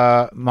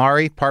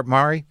Maori, part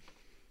Maori?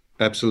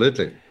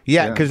 Absolutely.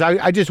 Yeah, because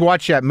I just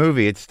watched that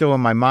movie. It's still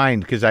in my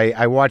mind because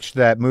I watched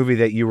that movie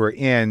that you were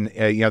in,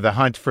 The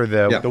Hunt for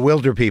the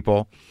Wilder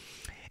People.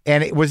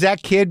 And was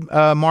that kid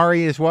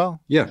Maori as well?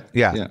 Yeah,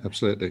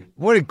 absolutely.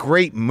 What a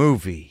great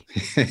movie.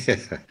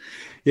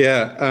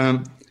 Yeah.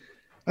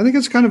 I think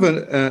it's kind of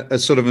a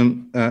sort of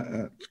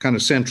kind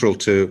of central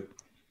to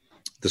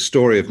the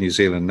story of New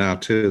Zealand now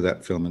too,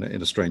 that film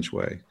in a strange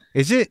way.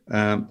 Is it?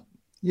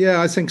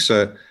 Yeah, I think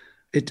so.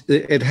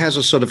 It has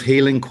a sort of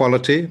healing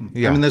quality.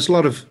 Yeah. I mean, there's a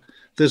lot of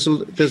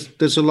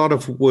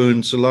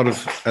wounds, there's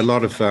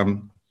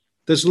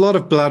a lot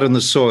of blood in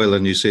the soil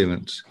in New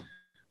Zealand.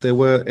 There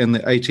were in the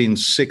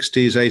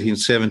 1860s,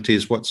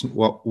 1870s,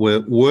 what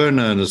were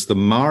known as the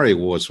Maori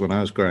Wars when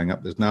I was growing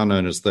up. There's now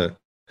known as the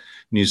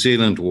New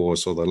Zealand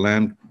Wars or the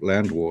land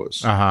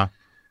wars. Uh-huh.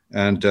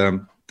 And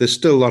there's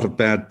still a lot of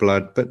bad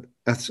blood, but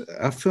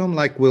a film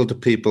like Wilder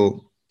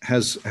People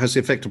has the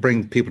effect of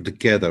bringing people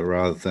together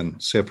rather than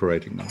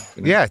separating them.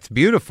 Yeah, it's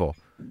beautiful.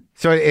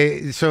 So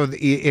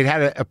it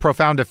had a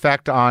profound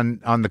effect on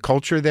the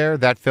culture there.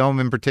 That film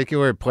in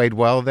particular, it played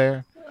well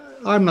there.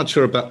 I'm not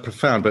sure about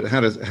profound, but it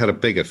had a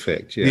big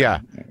effect.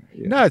 Yeah.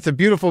 No, it's a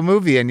beautiful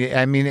movie, and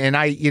I mean,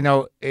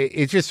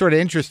 it's just sort of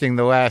interesting.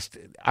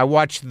 I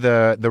watched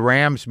the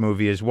Rams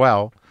movie as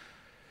well,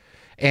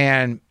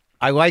 and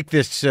I like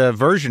this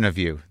version of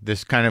you.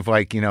 This kind of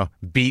like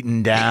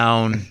beaten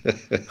down,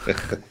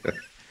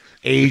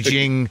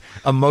 aging,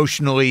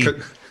 emotionally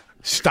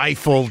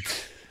stifled.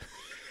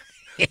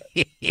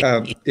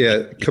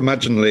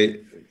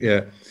 Curmudgeonly.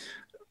 Yeah,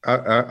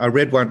 I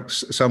read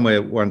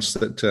somewhere once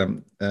that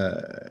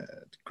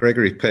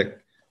Gregory Peck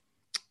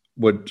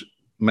would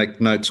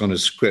make notes on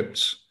his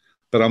scripts,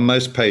 but on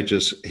most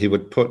pages he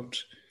would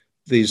put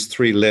these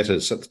three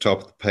letters at the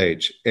top of the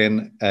page,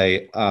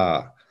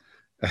 NAR.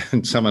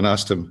 And someone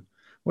asked him,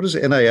 "What does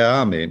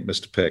NAR mean,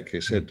 Mr. Peck?" He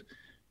said,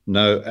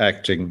 "No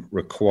acting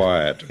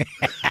required."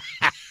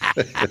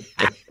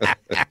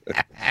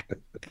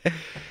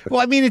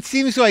 Well, I mean, it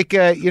seems like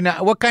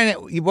what kind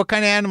of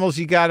animals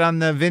you got on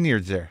the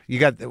vineyards there? You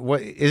got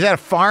is that a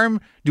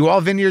farm? Do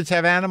all vineyards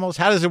have animals?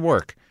 How does it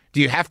work?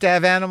 Do you have to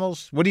have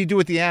animals? What do you do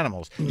with the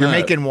animals? You're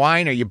making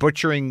wine. Are you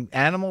butchering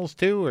animals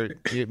too, or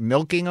you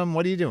milking them?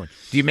 What are you doing?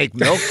 Do you make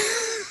milk?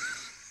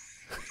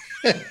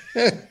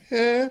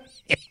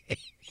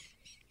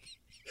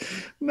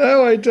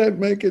 No, I don't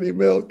make any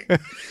milk.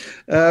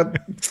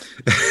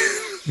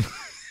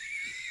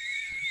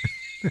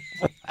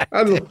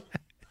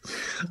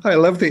 I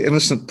love the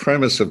innocent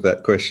premise of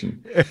that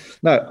question.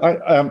 No,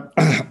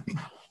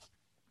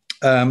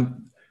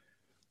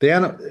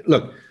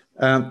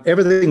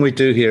 everything we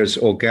do here is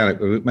organic.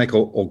 We make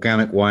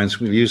organic wines.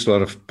 We use a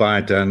lot of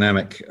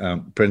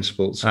biodynamic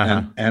principles,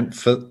 and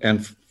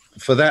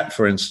for that,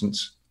 for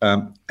instance,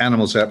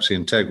 animals are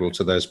absolutely integral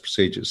to those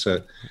procedures.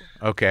 So,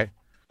 okay.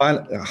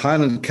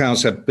 Highland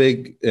cows have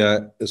big,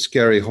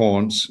 scary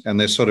horns, and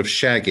they're sort of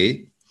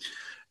shaggy,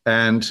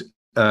 and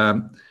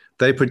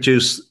they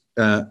produce,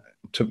 to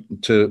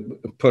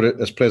put it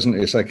as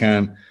pleasantly as I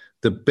can,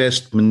 the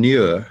best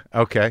manure.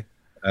 Okay.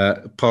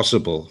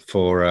 Possible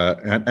for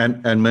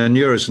and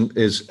manure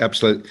is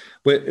absolute.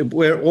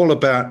 We're all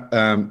about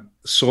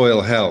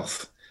soil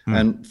health,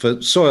 and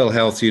for soil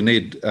health, you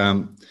need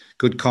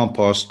good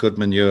compost, good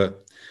manure,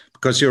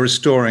 because you're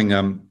restoring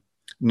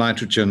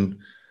nitrogen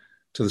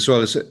to the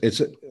soil.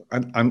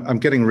 I'm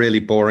getting really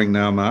boring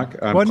now, Mark.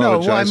 I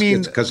apologize. No, I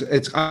mean, because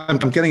I'm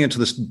getting into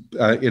this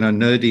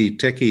nerdy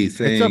techie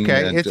thing. It's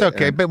okay. It's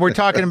okay. But we're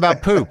talking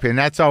about poop, and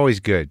that's always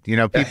good.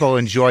 People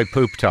enjoy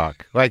poop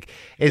talk. Like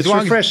it's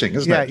refreshing,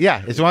 isn't it?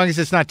 Yeah. As long as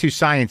it's not too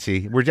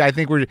sciencey.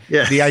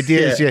 The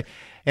idea is,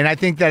 and I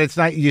think that it's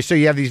not. So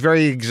you have these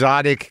very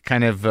exotic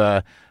kind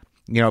of.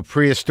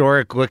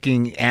 Prehistoric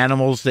looking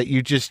animals that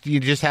you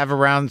just have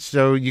around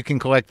so you can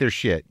collect their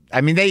shit.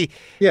 I mean,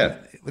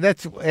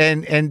 that's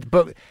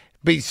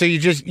so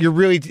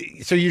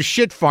you're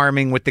shit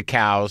farming with the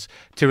cows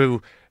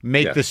to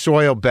make the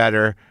soil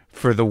better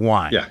for the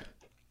wine.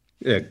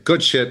 Yeah.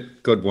 Good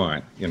shit, good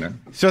wine,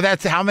 So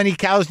that's how many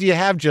cows do you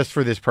have just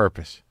for this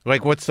purpose?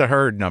 Like, what's the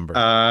herd number?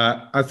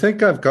 I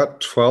think I've got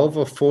 12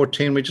 or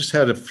 14. We just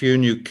had a few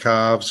new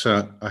calves.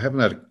 I haven't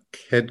had a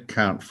head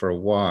count for a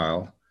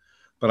while.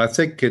 But I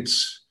think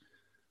it's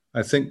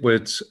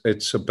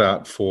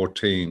about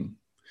 14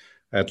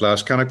 at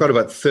last count. I've got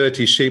about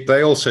 30 sheep.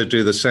 They also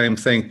do the same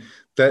thing.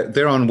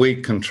 They're on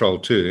weed control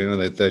too.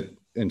 They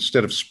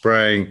instead of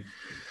spraying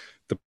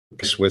the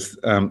place with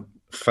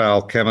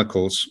foul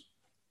chemicals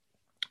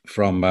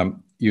from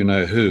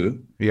who.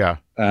 Yeah.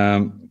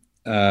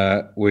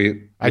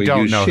 We I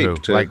don't use know sheep who.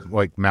 to, like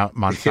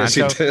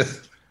Monsanto.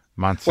 Yes,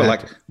 Monsanto. Well,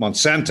 like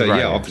Monsanto, Right,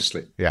 yeah, yeah.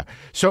 obviously. Yeah.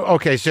 So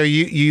okay, so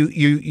you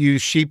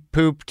use sheep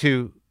poop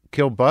to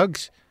kill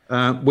bugs?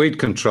 Weed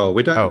control.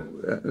 We Oh,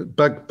 don't.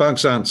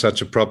 Bugs aren't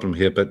such a problem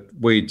here, but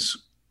weeds.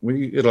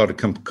 We get a lot of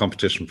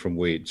competition from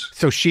weeds.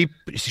 so sheep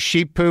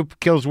poop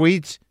kills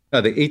weeds?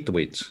 No, they eat the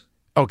weeds.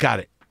 Oh, got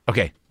it.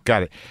 Okay,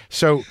 got it.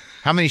 So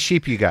how many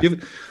sheep you got?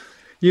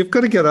 You've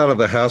got to get out of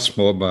the house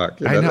more, Mark.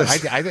 I know.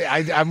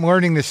 I'm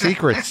learning the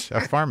secrets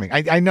of farming.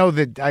 I know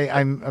that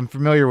I'm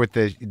familiar with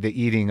the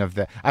eating of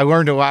the. I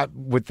learned a lot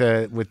with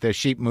the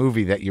sheep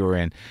movie that you were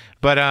in,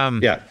 but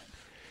yeah.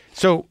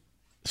 So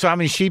how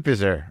many sheep is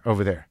there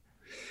over there?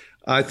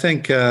 I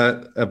think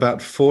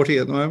about 40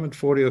 at the moment,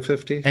 40 or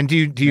 50. And do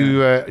you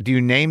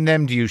name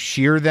them? Do you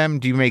shear them?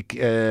 Do you make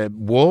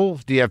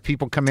wool? Do you have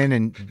people come in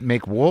and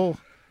make wool?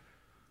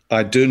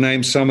 I do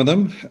name some of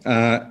them,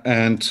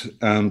 and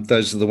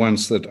those are the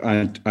ones that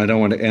I don't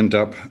want to end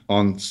up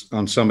on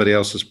somebody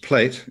else's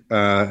plate.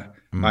 I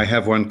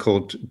have one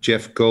called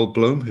Jeff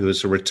Goldblum, who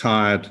is a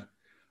retired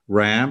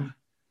ram,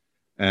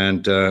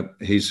 and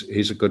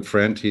he's a good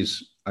friend.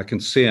 I can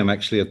see him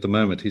actually at the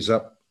moment. He's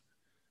up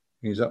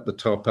the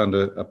top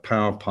under a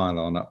power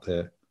pylon up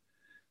there.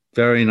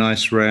 Very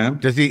nice ram.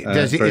 Does he?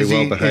 Very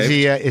well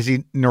behaved. Is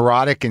he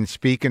neurotic and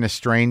speak in a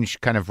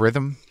strange kind of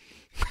rhythm?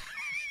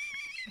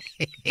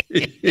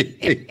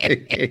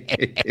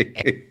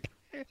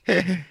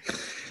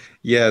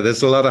 Yeah,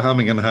 there's a lot of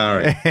humming and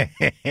hawing.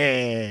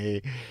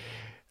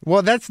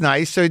 Well, that's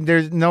nice. So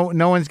there's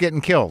no one's getting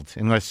killed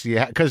unless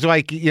you because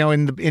like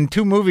in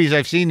two movies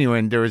I've seen you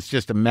in, there was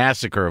just a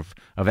massacre of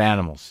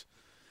animals.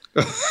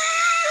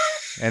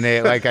 And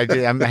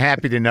I'm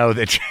happy to know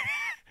that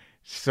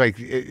it's like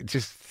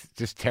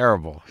just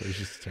terrible. It was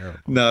just terrible.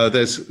 No,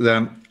 there's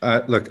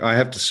look. I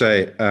have to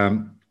say,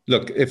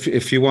 look,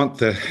 if you want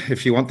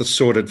the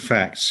sordid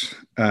facts,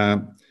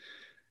 in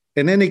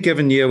any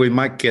given year we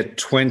might get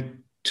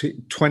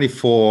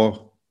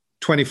 24.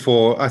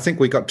 I think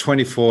we got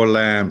 24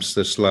 lambs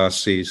this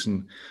last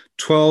season.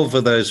 12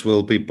 of those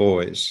will be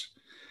boys,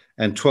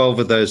 and 12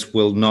 of those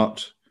will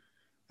not.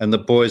 And the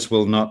boys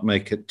will not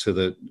make it to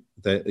the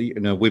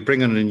we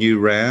bring in a new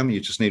ram. You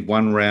just need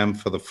one ram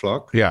for the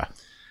flock. Yeah.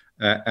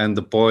 And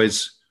the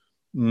boys,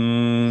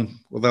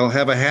 they'll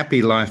have a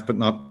happy life, but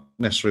not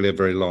necessarily a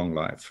very long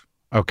life.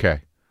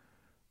 Okay.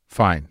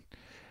 Fine.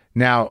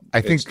 Now,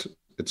 I think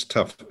it's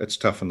tough. It's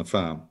tough on the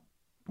farm.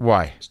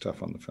 Why? It's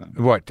tough on the farm.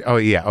 What? Oh,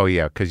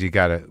 yeah. Because you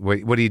got to,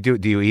 what do you do?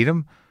 Do you eat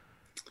them?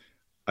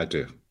 I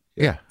do.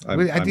 Yeah.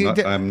 You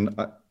don't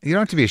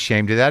have to be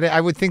ashamed of that.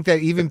 I would think that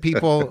even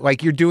people,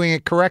 like you're doing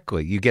it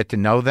correctly. You get to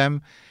know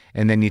them,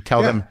 and then you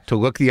tell them to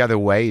look the other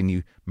way, and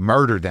you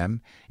murder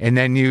them, and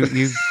then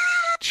you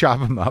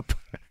chop them up,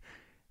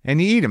 and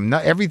you eat them.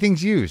 Not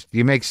everything's used.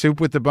 You make soup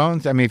with the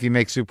bones? I mean, if you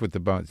make soup with the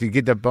bones, do you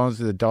get the bones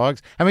to the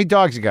dogs? How many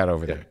dogs you got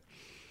over there?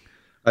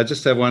 I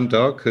just have one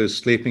dog who's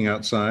sleeping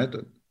outside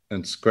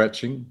and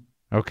scratching.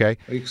 Okay.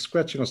 Are you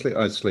scratching or sleeping?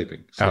 Oh,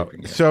 sleeping.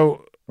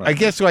 So right. I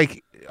guess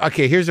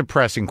okay, here's a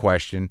pressing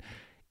question.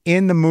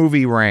 In the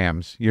movie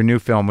Rams, your new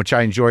film, which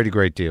I enjoyed a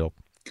great deal.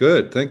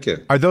 Good, thank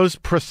you. Are those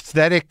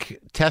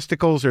prosthetic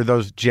testicles or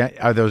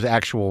are those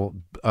actual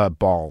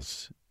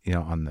balls?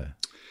 On the.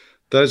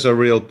 Those are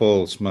real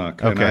balls,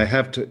 Mark. Okay.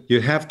 And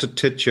you have to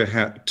tilt your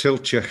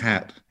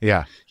hat.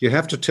 Yeah. You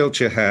have to tilt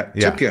your hat,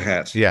 tip your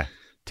hat. Yeah.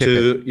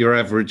 To your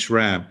average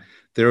ram.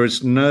 There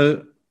is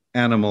no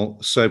animal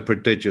so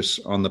prodigious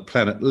on the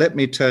planet. Let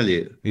me tell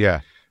you. Yeah.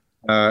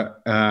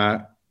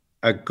 A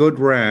good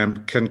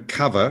ram can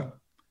cover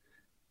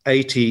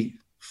 80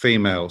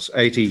 females,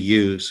 80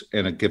 ewes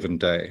in a given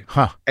day.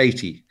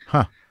 80.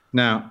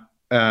 Now,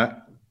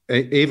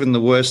 even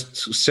the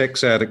worst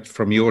sex addict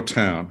from your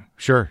town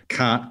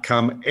can't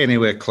come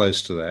anywhere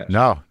close to that.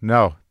 No.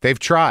 They've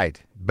tried,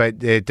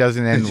 but it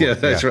doesn't end well. Yeah,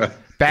 that's right.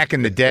 Back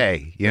in the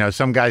day,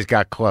 some guys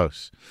got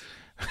close.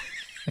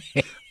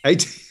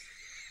 80.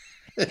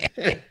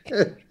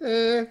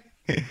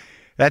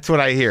 That's what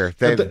I hear.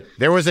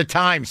 There was a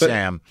time,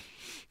 Sam.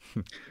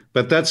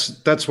 But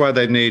that's why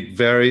they need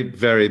very,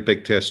 very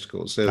big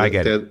testicles. I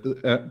get it.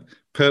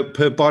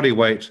 Per body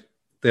weight,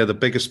 they're the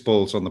biggest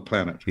balls on the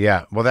planet.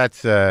 Yeah. Well,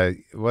 that's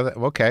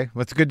okay.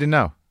 That's good to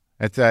know.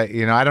 It's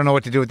I don't know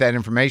what to do with that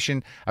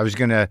information. I was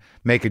going to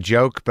make a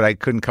joke, but I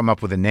couldn't come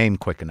up with a name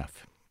quick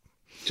enough.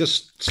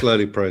 Just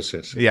slowly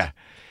process it. Yeah.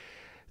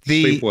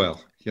 Sleep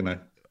well,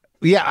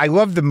 Yeah, I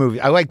love the movie.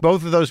 I like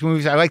both of those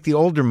movies. I like the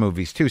older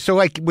movies too. So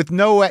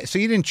so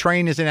you didn't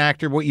train as an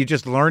actor. What, you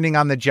just learning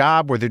on the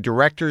job? Were there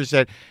directors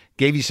that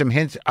gave you some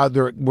hints?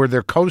 Were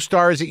there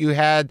co-stars that you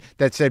had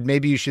that said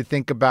maybe you should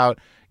think about,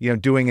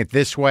 doing it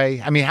this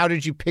way? I mean, how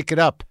did you pick it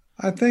up?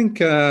 I think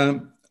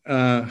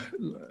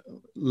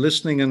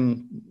listening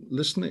and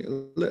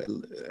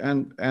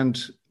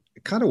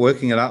kind of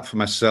working it out for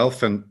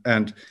myself. And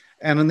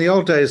in the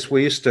old days,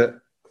 we used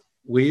to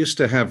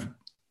have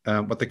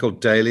what they call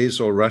dailies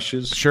or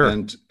rushes. Sure.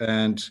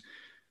 And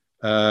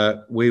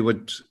we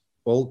would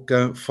all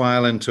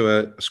file into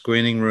a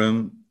screening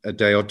room a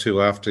day or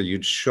two after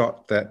you'd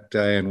shot that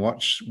day and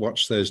watch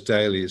those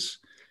dailies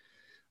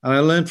And I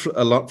learned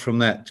a lot from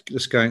that.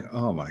 Just going,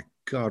 oh my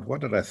God,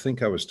 what did I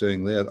think I was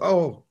doing there?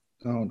 Oh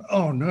no,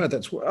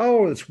 it's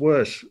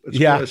worse. It's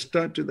Yeah. worse.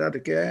 Don't do that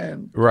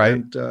again. Right.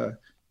 And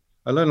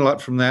I learned a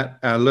lot from that.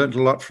 I learned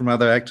a lot from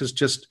other actors,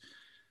 just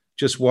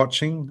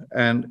watching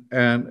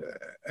and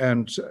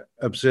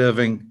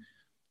observing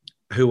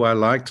who I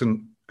liked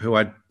and who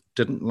I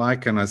didn't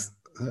like, and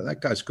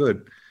that guy's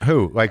good.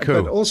 Who? Like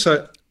who? But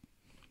also,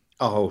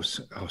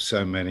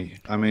 so many.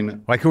 I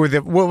mean, like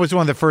what was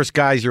one of the first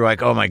guys you're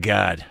like, oh my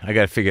God, I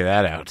got to figure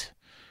that out.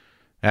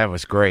 That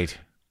was great.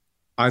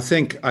 I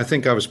think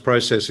I was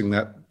processing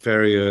that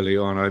very early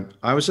on.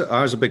 I was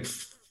a big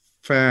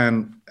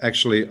fan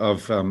actually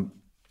of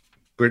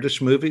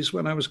British movies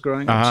when I was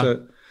growing up.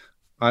 So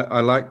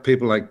I like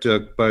people like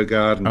Dirk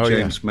Bogarde and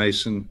James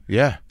Mason.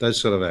 Yeah, those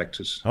sort of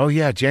actors. Oh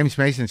yeah, James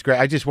Mason's great.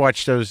 I just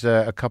watched those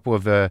a couple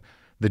of the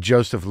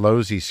Joseph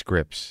Losey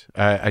scripts.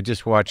 I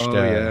just watched.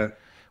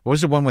 What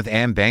was the one with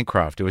Anne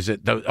Bancroft? Was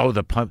it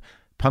the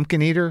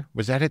Pumpkin Eater?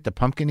 Was that it? The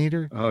Pumpkin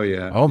Eater? Oh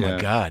yeah. Oh my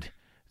God,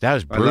 that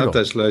was brutal. I love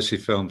those Losey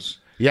films.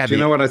 Yeah. Do you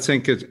know what I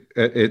think?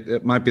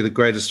 It might be the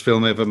greatest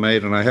film ever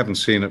made, and I haven't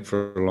seen it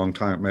for a long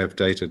time. It may have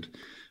dated,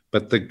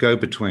 but The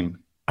Go-Between.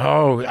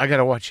 Oh, I got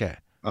to watch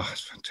that. Oh,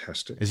 it's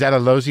fantastic. Is that a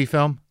Losey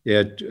film?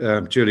 Yeah,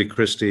 Julie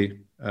Christie.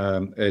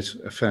 It's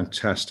a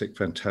fantastic,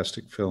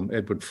 fantastic film.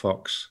 Edward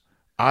Fox.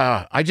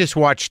 I just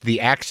watched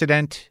The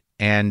Accident,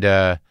 and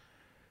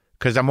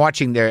because I'm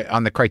watching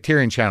on the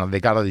Criterion Channel, they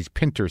got all these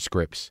Pinter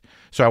scripts.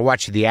 So I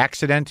watched The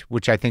Accident,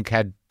 which I think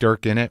had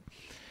Dirk in it,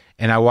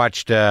 and I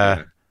watched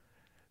The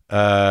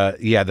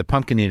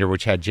Pumpkin Eater,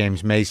 which had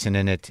James Mason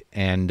in it,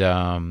 and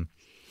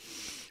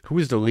who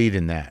was the lead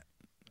in that?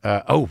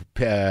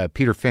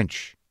 Peter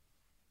Finch.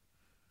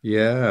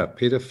 Yeah,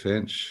 Peter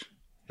Finch,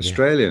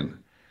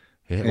 Australian,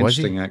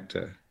 interesting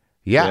actor.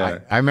 Yeah.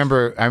 I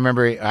remember.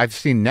 I've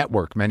seen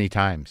Network many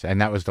times, and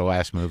that was the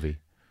last movie.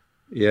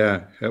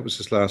 Yeah, that was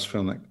his last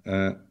film.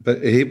 But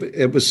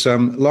it was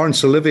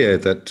Laurence Olivier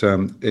that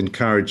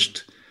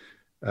encouraged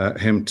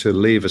him to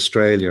leave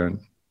Australia and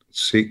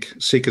seek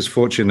his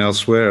fortune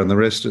elsewhere, and the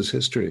rest is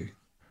history.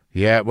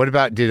 Yeah. What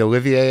about did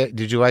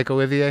you like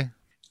Olivier?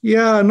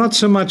 Yeah, not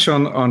so much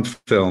on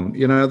film.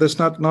 You know, there's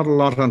not a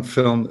lot on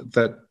film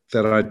that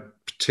I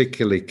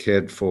particularly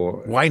cared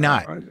for. Why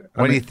not?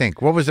 What do you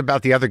think? What was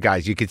about the other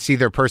guys? You could see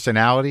their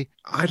personality?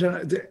 I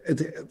don't know.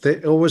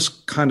 They always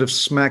kind of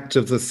smacked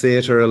of the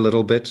theater a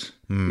little bit,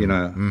 you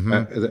know.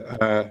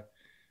 Mm-hmm.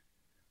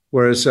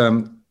 Whereas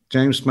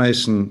James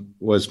Mason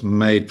was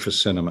made for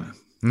cinema.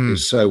 He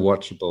was so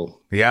watchable.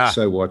 Yeah.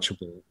 So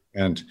watchable.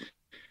 And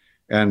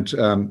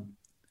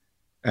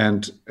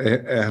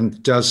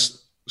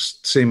does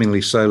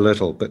seemingly so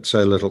little, but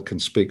so little can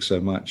speak so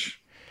much.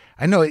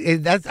 I know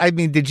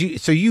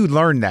so you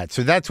learned that.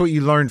 So that's what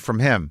you learned from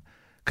him.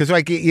 Cause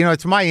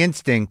it's my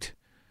instinct,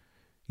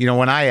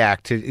 when I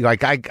act,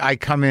 like I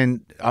come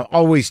in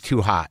always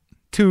too hot,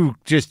 too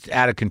just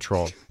out of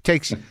control.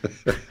 Takes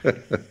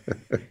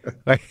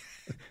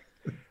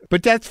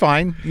but that's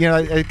fine.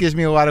 It gives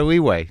me a lot of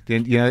leeway.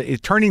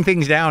 Turning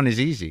things down is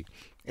easy.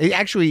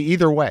 Actually,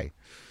 either way,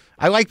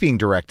 I like being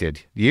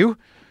directed. You?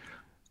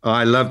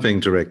 I love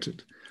being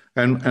directed.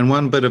 And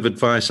one bit of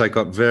advice I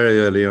got very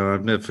early on,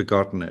 I've never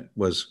forgotten it,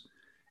 was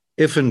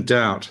if in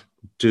doubt,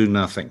 do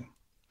nothing.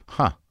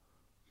 Huh.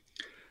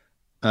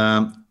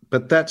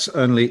 But that's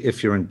only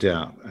if you're in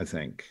doubt, I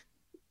think.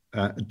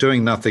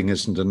 Doing nothing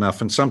isn't enough.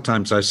 And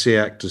sometimes I see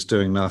actors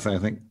doing nothing. I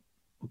think,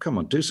 well, come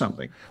on, do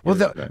something.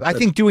 Well, I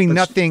think doing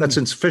nothing... That's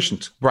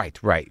insufficient. Right.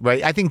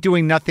 I think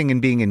doing nothing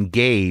and being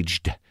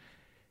engaged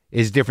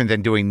is different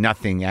than doing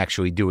nothing,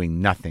 actually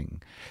doing nothing.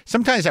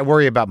 Sometimes I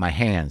worry about my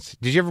hands.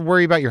 Did you ever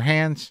worry about your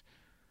hands?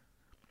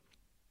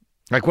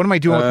 Like, what am I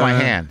doing with my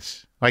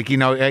hands? Like,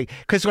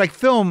 because like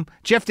film,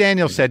 Jeff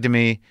Daniels said to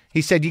me,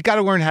 he said, you got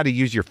to learn how to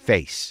use your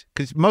face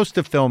because most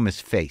of film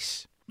is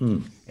face.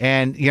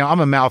 And, I'm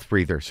a mouth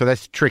breather, so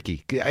that's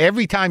tricky.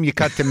 Every time you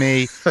cut to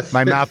me,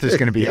 my mouth is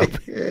going to be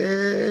open.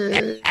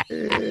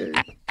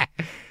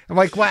 I'm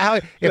like, wow.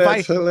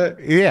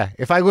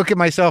 If I look at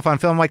myself on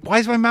film, I'm like, why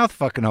is my mouth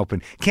fucking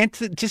open? Can't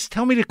just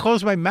tell me to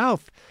close my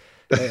mouth?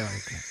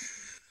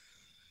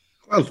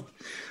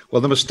 Well,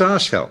 the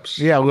mustache helps.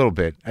 Yeah, a little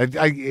bit. But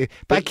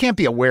I can't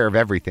be aware of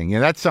everything.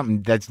 That's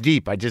something that's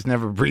deep. I just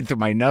never breathe through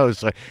my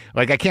nose.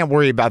 Like I can't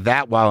worry about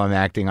that while I'm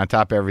acting on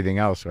top of everything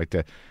else. Like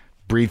to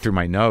breathe through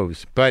my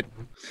nose. But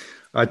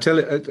I tell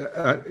you,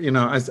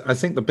 I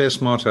think the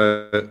best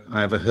motto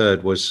I ever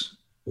heard was,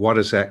 "What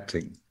is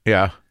acting?"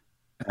 Yeah.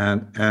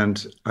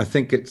 And I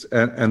think it's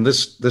and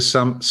this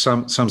sums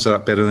it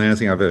up better than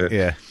anything I've ever heard.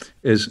 Yeah.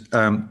 Is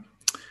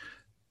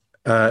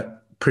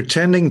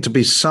pretending to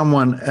be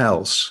someone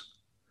else,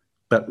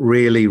 but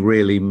really,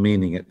 really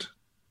meaning it.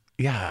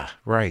 Yeah,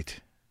 right.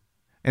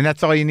 And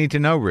that's all you need to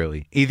know,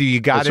 really. Either you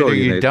got it or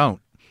you don't.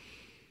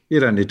 You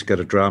don't need to go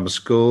to drama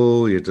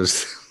school. You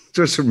just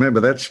remember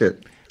that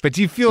shit. But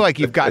do you feel like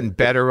you've gotten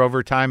better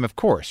over time? Of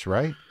course,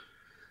 right?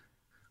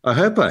 I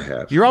hope I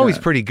have. You're always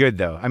pretty good,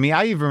 though. I mean,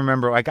 I even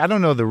remember, I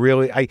don't know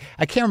I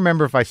can't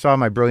remember if I saw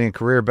My Brilliant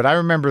Career, but I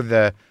remember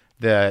the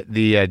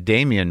the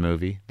Damien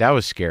movie. That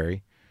was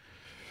scary.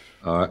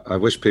 I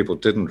wish people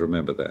didn't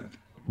remember that.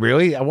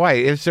 Really? Why?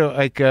 It's so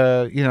like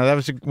that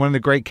was one of the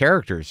great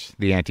characters,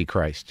 the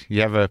Antichrist.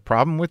 You have a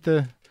problem with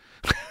the?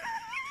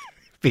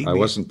 I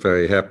wasn't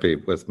very happy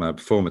with my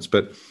performance,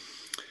 but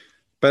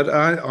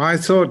I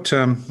thought.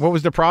 What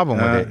was the problem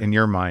with it in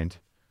your mind?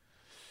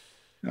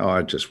 Oh,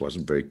 I just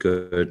wasn't very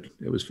good.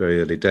 It was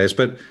very early days,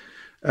 but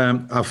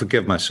I'll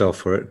forgive myself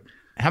for it.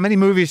 How many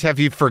movies have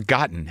you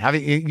forgotten?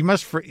 You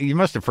must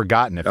have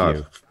forgotten a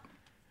few.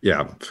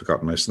 Yeah, I've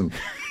forgotten most of them.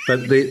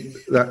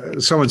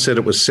 But someone said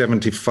it was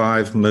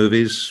 75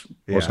 movies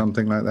or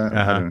something like that.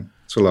 I don't know.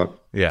 It's a lot.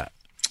 Yeah.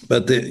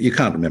 But you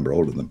can't remember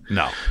all of them.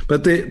 No.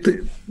 But I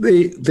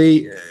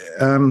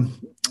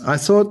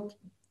thought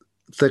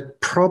the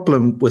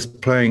problem with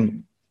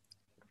playing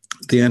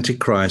the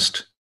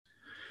Antichrist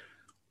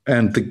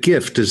and the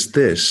gift is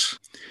this: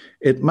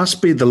 it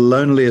must be the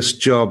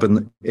loneliest job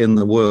in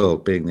the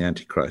world, being the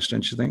Antichrist,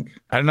 don't you think?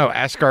 I don't know.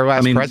 Ask our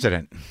last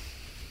president.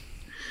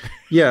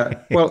 Yeah.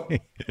 Well,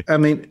 I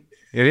mean,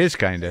 it is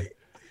kind of.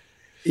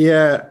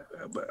 Yeah.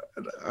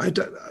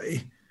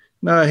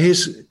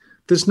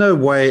 There's no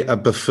way a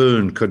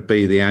buffoon could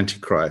be the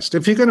Antichrist.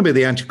 If you're going to be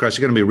the Antichrist,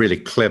 you're going to be really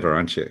clever,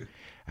 aren't you?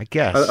 I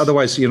guess.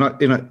 Otherwise, you're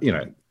not.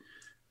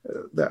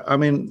 I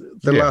mean,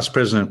 the last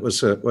president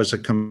was a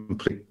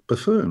complete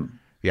buffoon.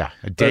 Yeah,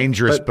 a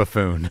dangerous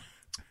buffoon.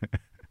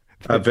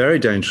 A very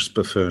dangerous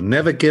buffoon.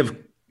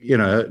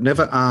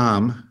 Never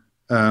arm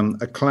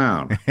a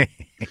clown.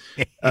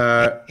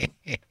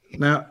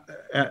 Now,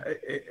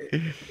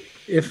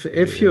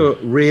 if you're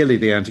really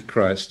the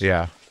Antichrist,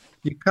 you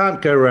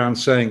can't go around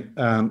saying,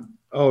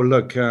 "Oh,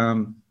 look,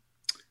 can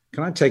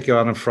I take you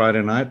out on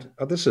Friday night?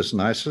 Oh, this is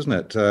nice, isn't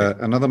it?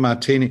 Another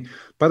martini.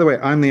 By the way,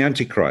 I'm the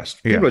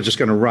Antichrist." People are just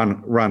going to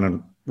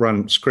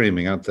run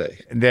screaming, aren't they?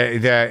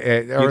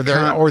 Or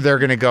they're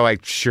going to go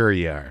like, "Sure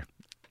you are."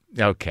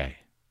 Okay.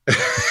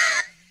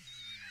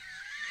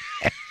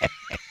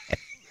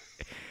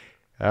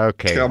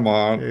 Okay. Come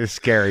on. It's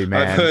scary,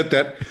 man. I've heard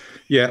that.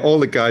 Yeah, all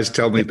the guys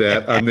tell me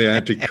that I'm the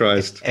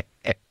Antichrist.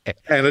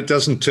 And it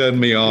doesn't turn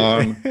me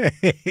on.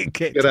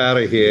 Get out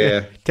of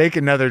here.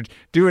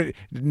 Do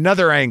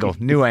another angle,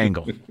 new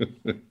angle.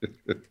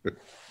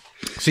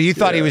 So you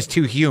thought he was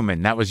too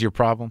human. That was your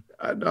problem?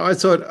 I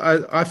thought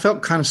I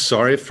felt kind of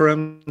sorry for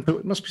him.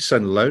 It must be so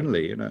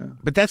lonely,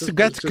 But that's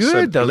good,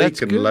 so though.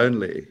 That's and good.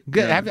 Lonely.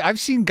 Good. Yeah. I've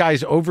seen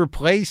guys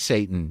overplay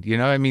Satan.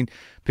 I mean,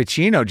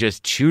 Pacino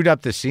just chewed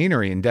up the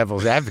scenery in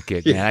Devil's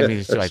Advocate. Man. I mean,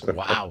 it's like,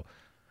 wow.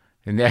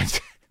 And it's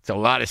a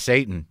lot of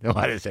Satan. A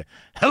lot of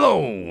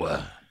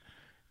hello.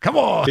 Come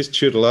on. He's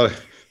chewed a lot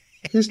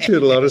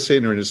of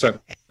scenery in his time.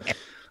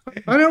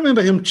 I don't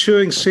remember him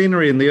chewing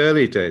scenery in the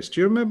early days.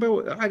 Do you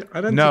remember? I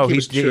don't think he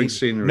was chewing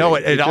scenery. No,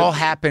 it all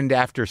happened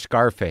after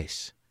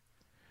Scarface.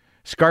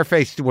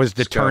 Scarface was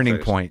the turning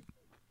point.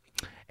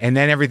 And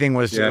then everything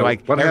was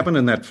like... What happened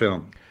in that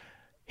film?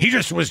 He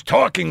just was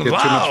talking loud.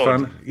 Too much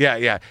fun?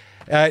 Yeah.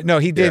 No,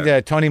 he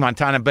did Tony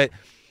Montana. But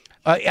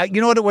you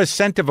know what it was?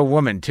 Scent of a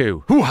Woman,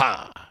 too.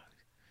 Hoo-ha!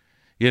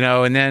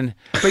 And then...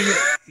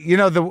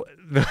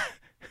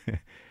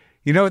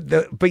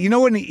 But, but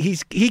when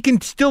he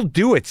can still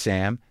do it,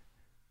 Sam.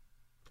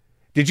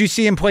 Did you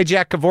see him play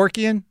Jack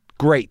Kevorkian?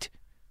 Great.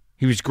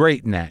 He was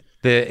great in that.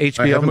 The HBO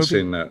movie. I haven't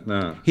seen that.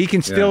 No. He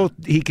can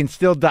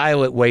still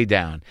dial it way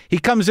down. He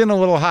comes in a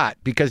little hot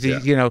because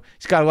he's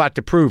got a lot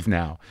to prove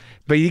now.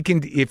 But he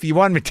can, if you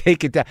want him to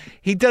take it down,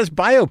 he does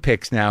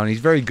biopics now and he's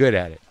very good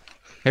at it.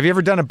 Have you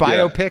ever done a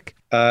biopic?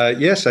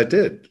 Yes, I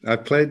did. I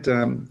played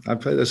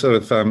a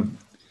sort of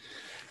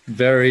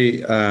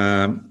very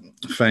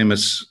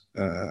famous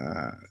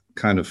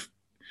kind of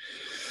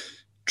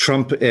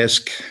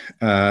Trump-esque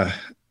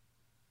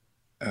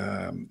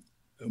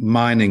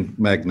mining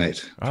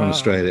magnate from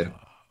Australia.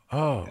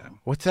 Oh,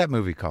 what's that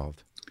movie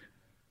called?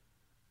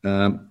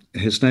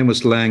 His name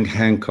was Lang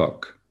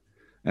Hancock,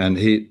 and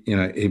he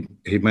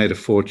made a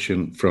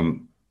fortune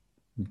from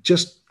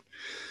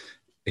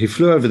he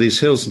flew over these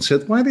hills and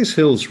said, "Why are these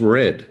hills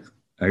red?"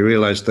 I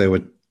realized they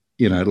were,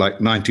 like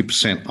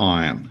 90%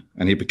 iron,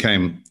 and he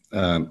became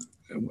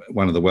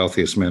one of the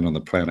wealthiest men on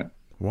the planet.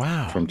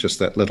 Wow. From just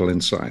that little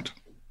insight.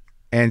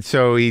 And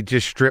so he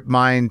just strip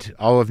mined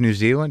all of New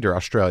Zealand or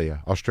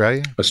Australia?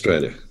 Australia.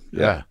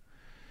 Yeah.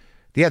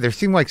 There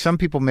seemed like some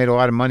people made a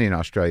lot of money in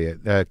Australia.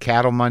 The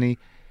cattle money,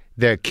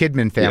 the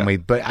Kidman family,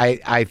 but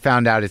I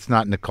found out it's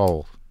not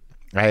Nicole.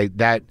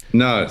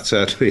 No,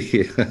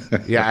 sadly.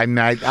 Yeah,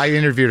 I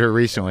interviewed her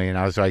recently and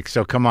I was like,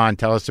 so come on,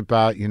 tell us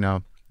about, you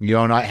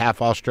own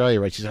half Australia,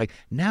 right? She's like,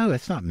 no,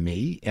 that's not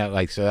me.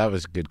 So that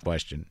was a good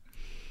question.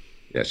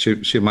 Yeah,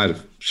 she might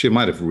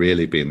have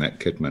really been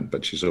that Kidman,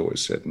 but she's always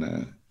said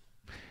no.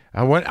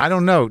 I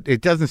don't know.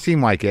 It doesn't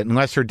seem like it,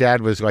 unless her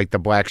dad was like the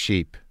black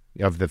sheep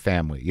of the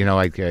family.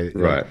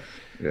 Right.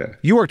 Yeah.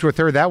 You worked with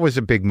her. That was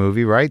a big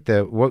movie, right?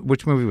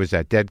 Which movie was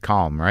that? Dead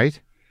Calm, right?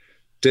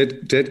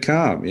 Dead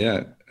Calm.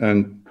 Yeah,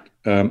 and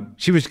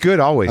she was good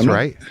always,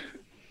 right?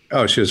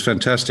 Oh, she was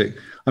fantastic.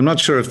 I'm not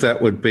sure if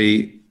that would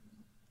be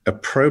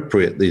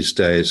appropriate these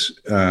days.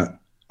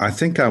 I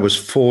think I was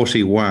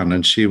 41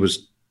 and she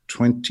was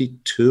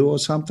 22 or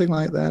something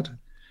like that.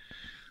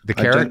 The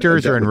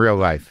characters are in real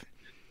life?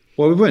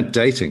 Well, we weren't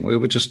dating. We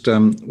were just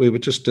in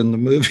the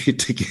movie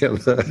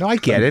together. No, I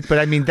get it, but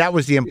I mean that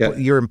was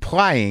you're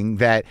implying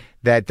that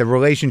the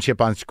relationship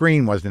on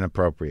screen wasn't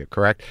appropriate,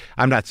 correct?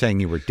 I'm not saying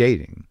you were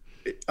dating.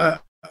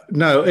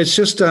 No, it's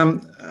just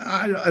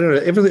I don't know.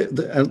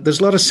 There's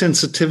a lot of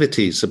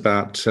sensitivities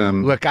about.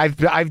 Look,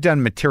 I've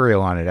done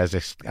material on it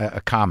as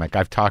a comic.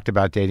 I've talked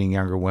about dating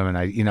younger women.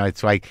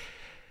 It's like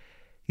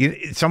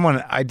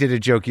I did a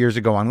joke years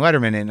ago on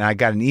Letterman, and I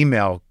got an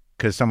email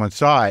because someone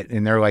saw it,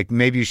 and they're like,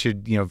 maybe you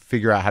should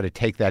figure out how to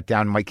take that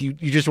down. I'm like, you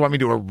just want me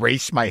to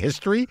erase my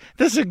history?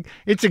 It's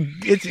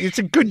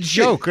a good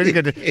joke. Are you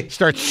going to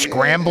start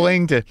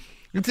scrambling to?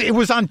 It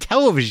was on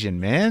television,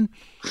 man.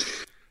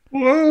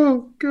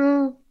 Oh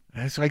God.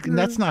 It's like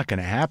that's not going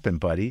to happen,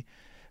 buddy.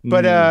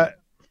 But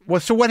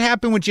so what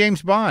happened with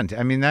James Bond?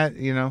 I mean that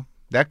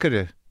could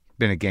have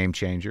been a game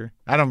changer.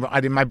 Am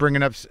I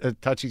bringing up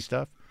touchy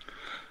stuff?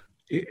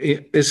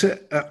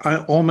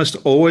 I almost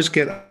always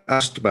get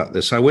asked about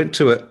this. I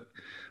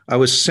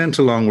was sent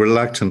along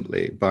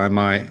reluctantly by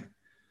my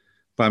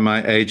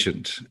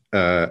agent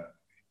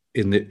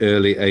in the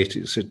early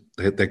 80s.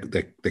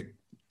 They're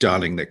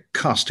darling, they're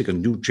casting a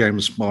new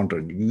James Bond,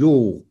 and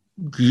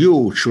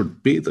you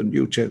should be the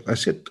new James. I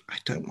said, I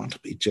don't want to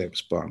be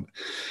James Bond.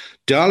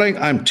 Darling,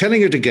 I'm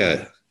telling you to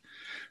go.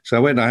 So I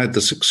went, I had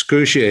this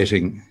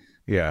excruciating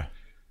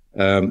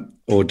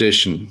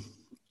audition.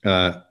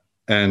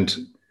 And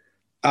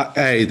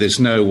A, there's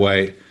no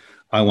way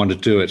I want to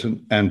do it.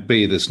 And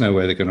B, there's no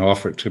way they're going to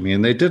offer it to me.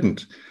 And they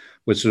didn't,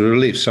 which was a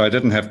relief. So I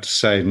didn't have to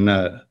say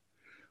no.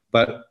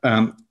 But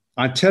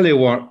I tell you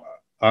what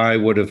I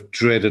would have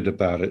dreaded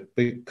about it,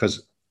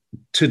 because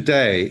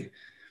today,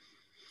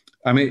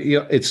 I mean,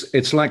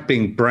 it's like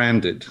being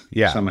branded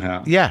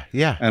somehow. Yeah,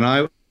 yeah. And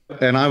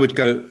I would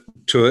go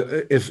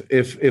to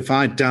if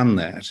I'd done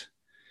that,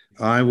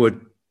 I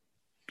would,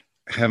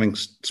 having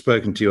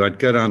spoken to you, I'd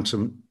go down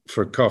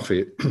for a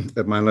coffee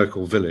at my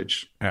local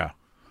village. Yeah.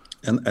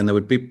 And there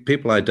would be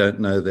people I don't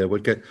know there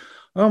would go,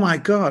 oh my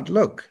God,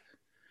 look,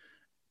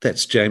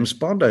 that's James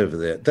Bond over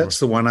there. That's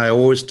the one I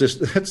always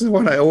that's the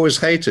one I always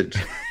hated.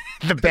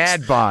 The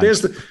bad Bond.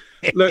 There's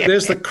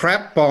the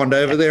crap Bond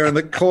over there in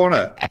the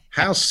corner.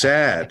 How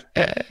sad.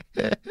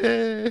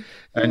 And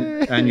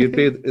you'd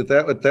be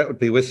that would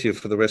be with you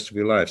for the rest of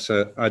your life.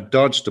 So I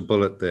dodged a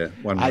bullet there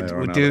one way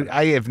or another. Dude,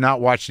 I have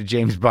not watched a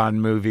James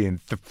Bond movie in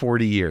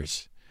 40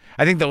 years.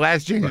 I think the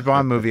last James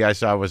Bond movie I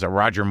saw was a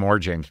Roger Moore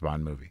James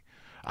Bond movie.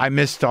 I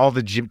missed all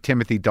the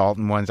Timothy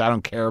Dalton ones. I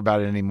don't care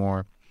about it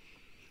anymore.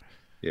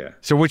 Yeah.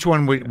 So which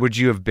one would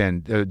you have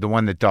been? The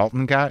one that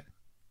Dalton got?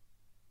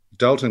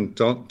 Dalton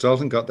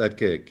got that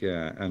gig,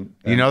 yeah. And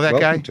you know that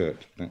guy? To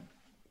it.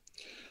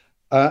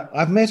 Yeah.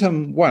 I've met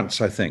him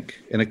once, I think,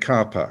 in a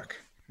car park,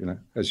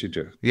 as you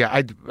do. Yeah,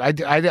 I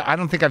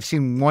don't think I've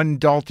seen one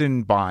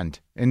Dalton Bond.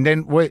 And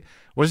then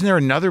wasn't there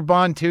another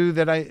Bond too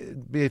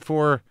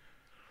before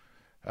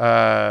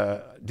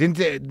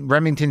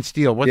Remington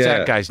Steele? What's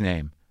that guy's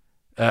name?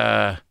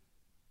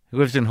 He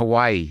lives in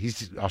Hawaii.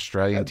 He's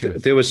Australian too.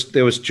 There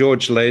was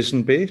George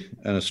Lazenby,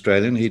 an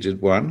Australian. He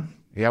did one.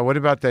 Yeah, what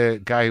about the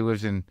guy who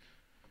lives in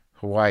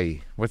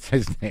Hawaii? What's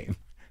his name?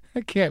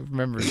 I can't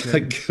remember his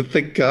name.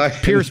 The guy.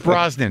 Pierce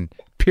Brosnan.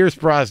 Pierce.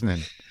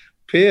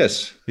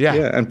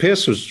 Yeah. And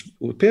Pierce was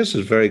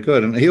very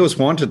good. And he always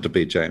wanted to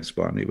be James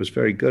Bond. He was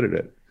very good at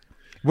it.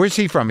 Where's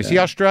he from? Is he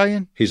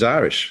Australian? He's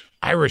Irish.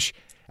 Irish.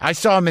 I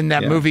saw him in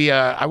that movie.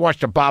 I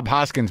watched a Bob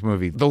Hoskins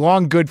movie, The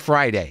Long Good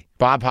Friday.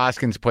 Bob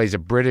Hoskins plays a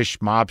British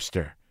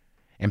mobster,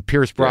 and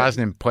Pierce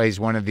Brosnan plays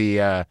one of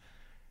the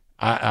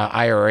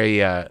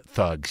IRA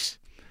thugs.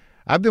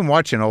 I've been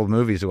watching old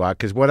movies a lot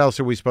because what else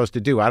are we supposed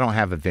to do? I don't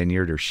have a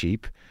vineyard or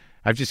sheep.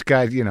 I've just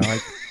got,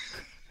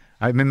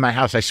 I'm in my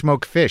house. I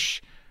smoke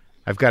fish.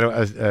 I've got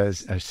a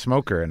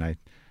smoker, and I've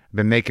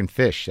been making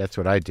fish. That's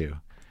what I do.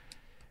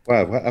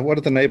 Wow. What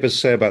do the neighbors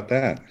say about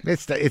that?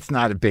 It's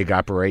not a big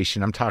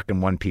operation. I'm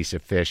talking one piece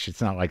of fish.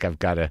 It's not like I've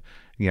got a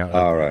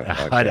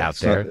hut out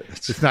there.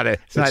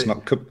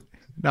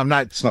 I'm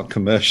not. It's not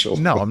commercial.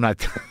 No, I'm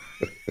not.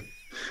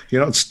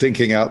 You're not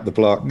stinking out the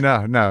block. No,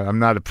 I'm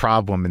not a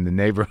problem in the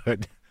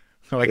neighborhood.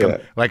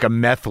 like a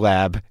meth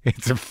lab.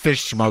 It's a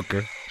fish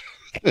smoker.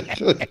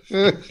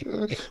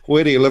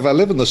 Where do you live? I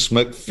live in the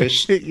smoked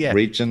fish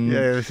region.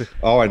 Yeah.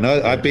 Oh, I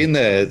know. I've been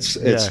there.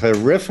 It's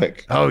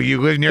horrific. Oh,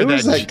 you live near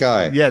that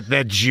guy? Yeah,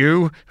 that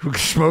Jew who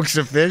smokes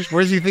a fish.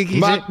 Where does he think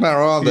he's? Mark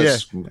Maron.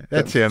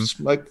 That's him.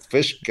 Smoked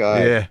fish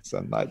guy. Yeah. It's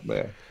a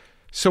nightmare.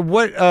 So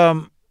what?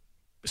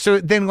 So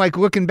then, like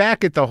looking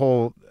back at the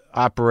whole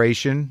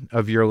operation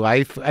of your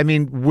life, I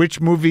mean, which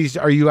movies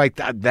are you like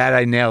that?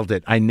 I nailed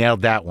it. I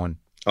nailed that one.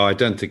 Oh, I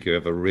don't think you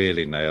ever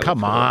really nailed it.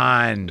 Come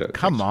on.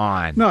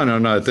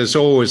 No. There's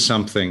always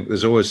something.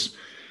 There's always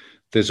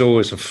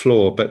a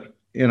flaw, but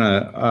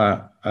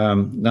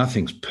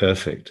nothing's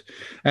perfect.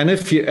 And when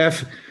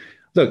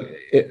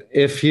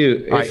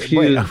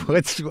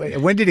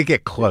did it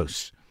get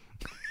close?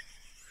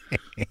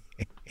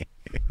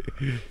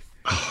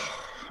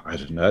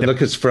 know.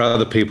 Look, it's for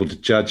other people to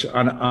judge.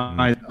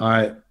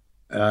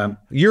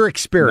 Your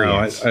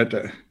experience.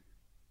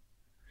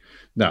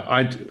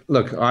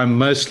 Look, I'm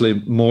mostly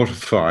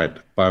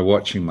mortified by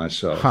watching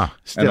myself.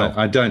 Still. And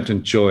I don't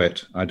enjoy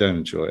it. I don't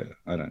enjoy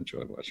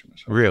watching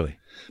myself. Really?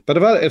 But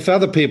if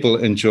other people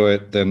enjoy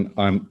it, then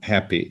I'm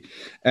happy.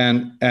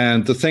 And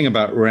the thing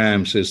about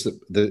Rams is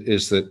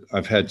that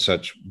I've had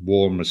such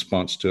warm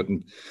response to it,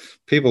 and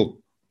people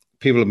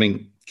have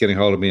been getting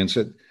hold of me and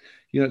said,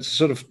 it's a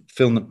sort of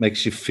film that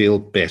makes you feel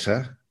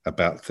better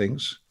about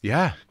things.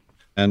 Yeah.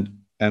 And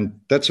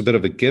that's a bit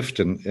of a gift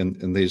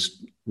in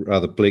these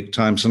rather bleak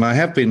times. And I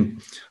have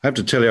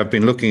to tell you, I've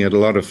been looking at a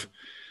lot of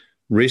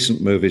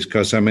recent movies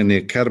because I'm in the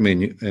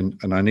Academy and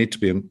I need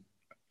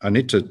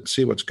to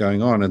see what's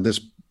going on. And there's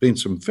been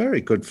some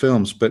very good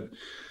films, but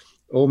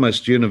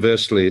almost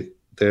universally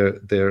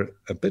they're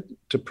a bit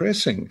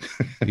depressing.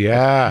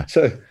 Yeah.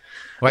 So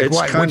like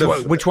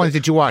which ones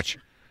did you watch?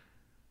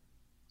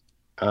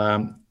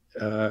 I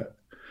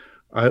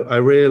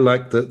really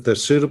like the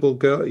Suitable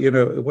Girl.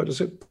 What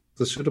is it?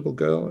 The Suitable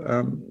Girl.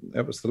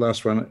 That was the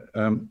last one.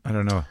 I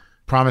don't know.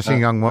 Promising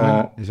Young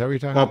Woman. Is that what you're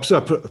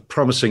talking about?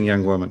 Promising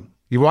Young Woman.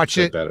 You watched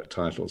it? Bad at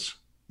titles.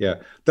 Yeah,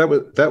 that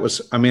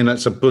was. I mean,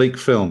 it's a bleak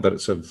film, but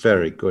it's a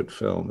very good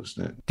film,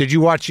 isn't it? Did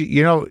you watch?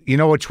 You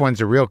know which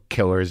one's a real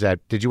killer? Is that?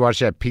 Did you watch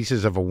that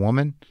Pieces of a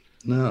Woman?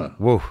 No.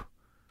 Whoa,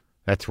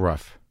 that's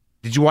rough.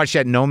 Did you watch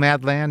that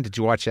Nomadland? Did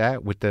you watch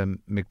that with the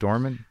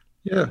McDormand?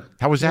 Yeah.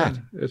 How was that?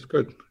 Yeah, it's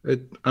good.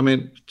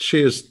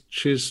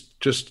 She's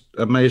just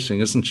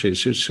amazing, isn't she?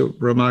 She's so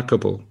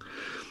remarkable,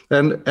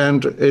 and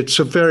it's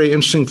a very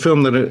interesting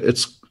film that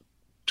it's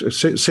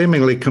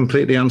seemingly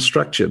completely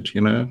unstructured.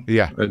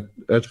 Yeah.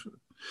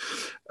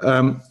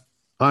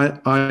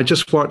 I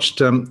just watched.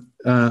 So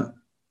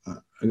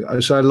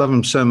I love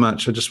him so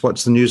much. I just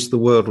watched The News of the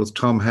World with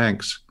Tom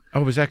Hanks.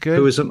 Oh, was that good?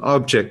 Who is an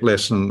object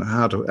lesson on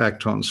how to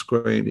act on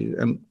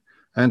screen,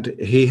 and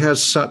he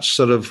has such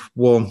sort of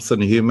warmth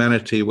and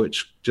humanity,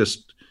 which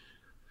just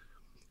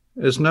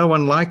there's no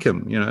one like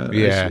him.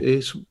 Yeah.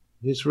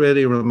 He's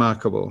really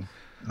remarkable.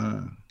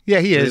 Yeah,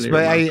 he is.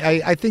 Really but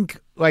I think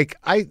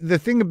the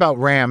thing about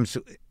Rams,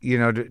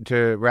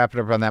 to wrap it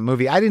up on that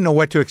movie, I didn't know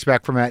what to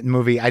expect from that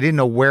movie. I didn't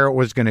know where it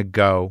was going to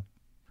go.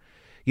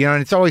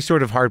 And it's always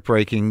sort of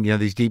heartbreaking,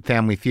 these deep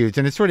family feuds.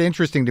 And it's sort of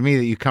interesting to me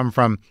that you come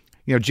from,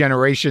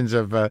 generations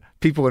of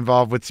people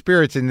involved with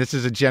spirits, and this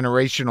is a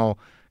generational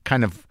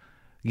kind of,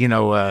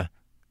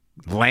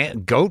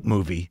 goat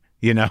movie,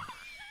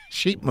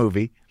 sheep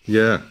movie.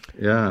 Yeah,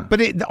 yeah.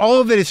 But all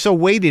of it is so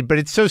weighted, but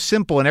it's so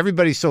simple, and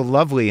everybody's so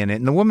lovely in it.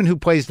 And the woman who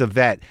plays the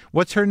vet,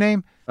 what's her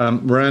name?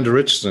 Miranda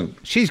Richardson.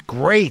 She's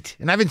great,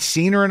 and I haven't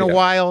seen her in a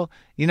while.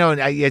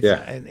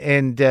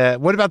 And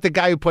what about the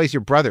guy who plays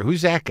your brother?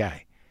 Who's that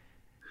guy?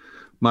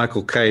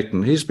 Michael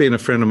Caton. He's been a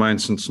friend of mine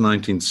since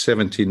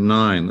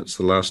 1979. That's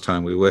the last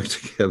time we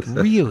worked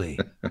together. Really?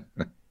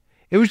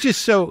 It was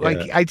just so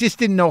I just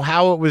didn't know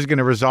how it was going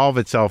to resolve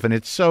itself, and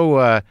it's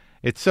so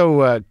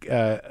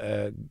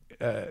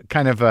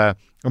kind of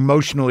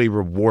emotionally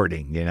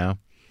rewarding,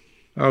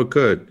 Oh,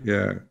 good.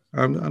 Yeah,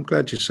 I'm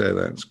glad you say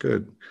that. It's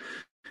good.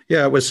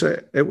 Yeah, it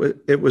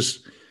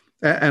was,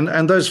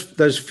 and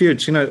those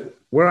feuds.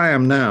 Where I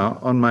am now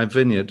on my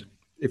vineyard,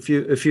 if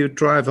you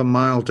drive a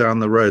mile down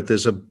the road,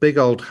 there's a big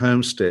old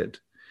homestead,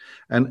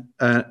 and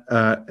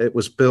it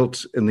was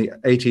built in the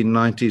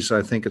 1890s.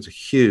 I think it's a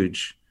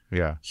huge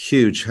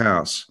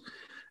house,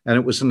 and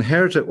it was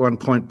inherited at one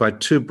point by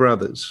two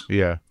brothers.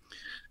 Yeah,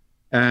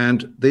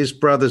 and these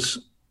brothers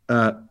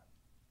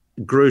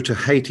grew to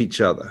hate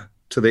each other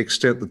to the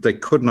extent that they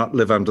could not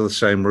live under the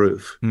same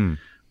roof.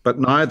 But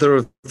neither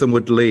of them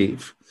would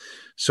leave.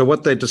 So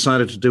what they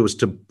decided to do was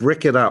to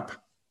brick it up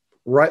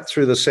right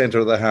through the center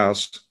of the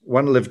house.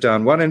 One lived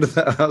down one end of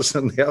the house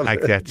and the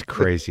other. That's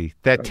crazy.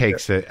 That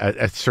takes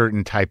a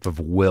certain type of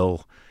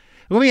will.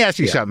 Let me ask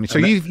you something. So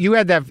you've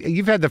had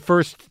the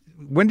first,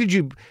 when did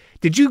you,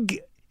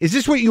 is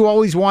this what you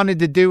always wanted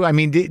to do? I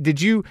mean, did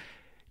you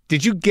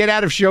get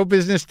out of show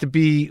business to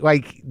be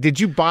did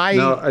you buy?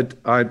 No,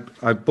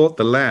 I bought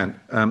the land.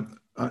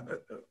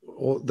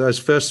 Those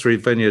first three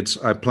vineyards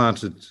I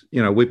planted,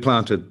 we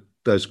planted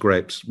those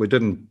grapes. We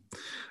didn't,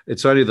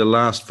 it's only the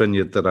last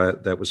vineyard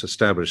that was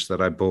established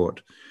that I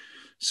bought.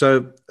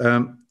 So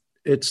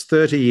it's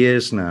 30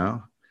 years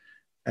now.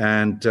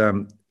 And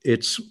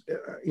it's,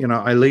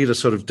 I lead a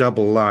sort of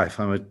double life.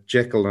 I'm a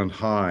Jekyll and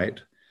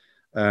Hyde.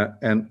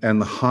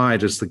 And the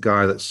Hyde is the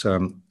guy that's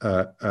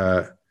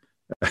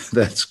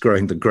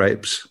growing the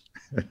grapes.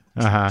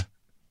 Uh-huh.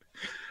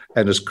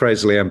 And is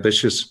crazily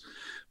ambitious.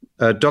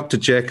 Dr.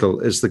 Jekyll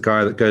is the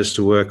guy that goes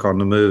to work on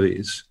the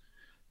movies,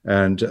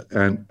 and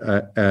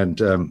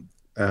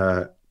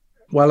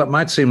while it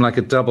might seem like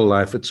a double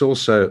life, it's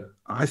also,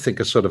 I think,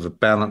 a sort of a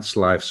balanced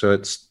life. So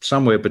it's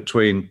somewhere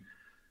between,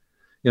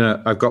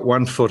 I've got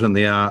one foot in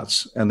the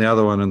arts and the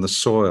other one in the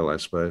soil, I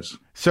suppose.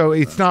 So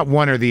it's not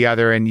one or the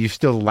other, and you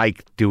still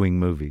like doing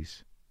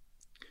movies.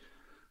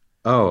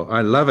 Oh,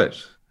 I love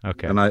it.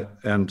 Okay.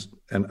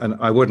 and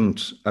I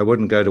wouldn't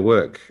go to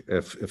work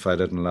if I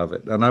didn't love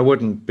it, and I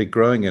wouldn't be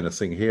growing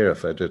anything here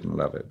if I didn't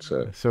love it.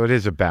 So it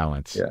is a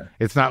balance. Yeah.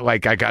 It's not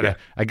like I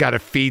gotta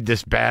feed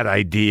this bad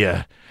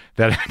idea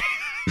that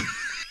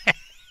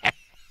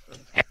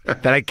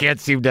that I can't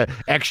seem to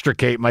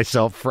extricate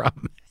myself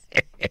from.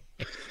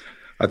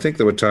 I think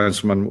there were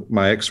times when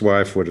my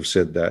ex-wife would have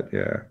said that.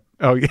 Yeah.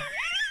 Oh yeah.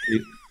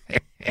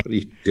 What are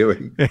you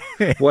doing?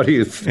 What do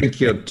you think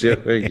you're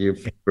doing, you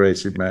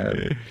crazy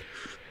man?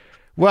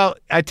 Well,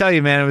 I tell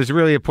you, man, it was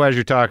really a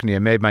pleasure talking to you.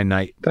 It made my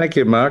night. Thank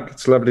you, Mark.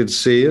 It's lovely to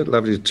see you.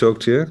 Lovely to talk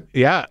to you.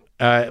 Yeah.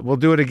 We'll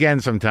do it again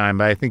sometime,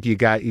 but I think you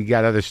got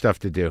other stuff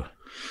to do.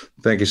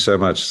 Thank you so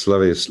much.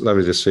 It's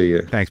lovely to see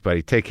you. Thanks,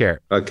 buddy. Take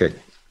care. Okay.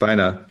 Bye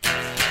now.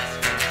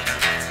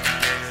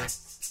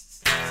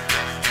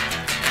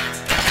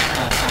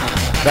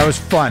 That was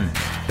fun.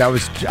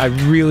 I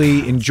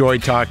really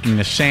enjoyed talking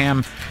to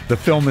Sam. The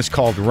film is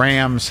called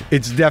Rams.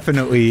 It's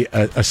definitely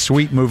a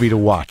sweet movie to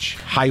watch.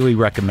 Highly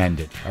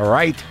recommended. All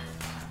right?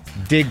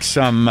 Dig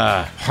some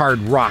hard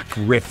rock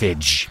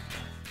riffage.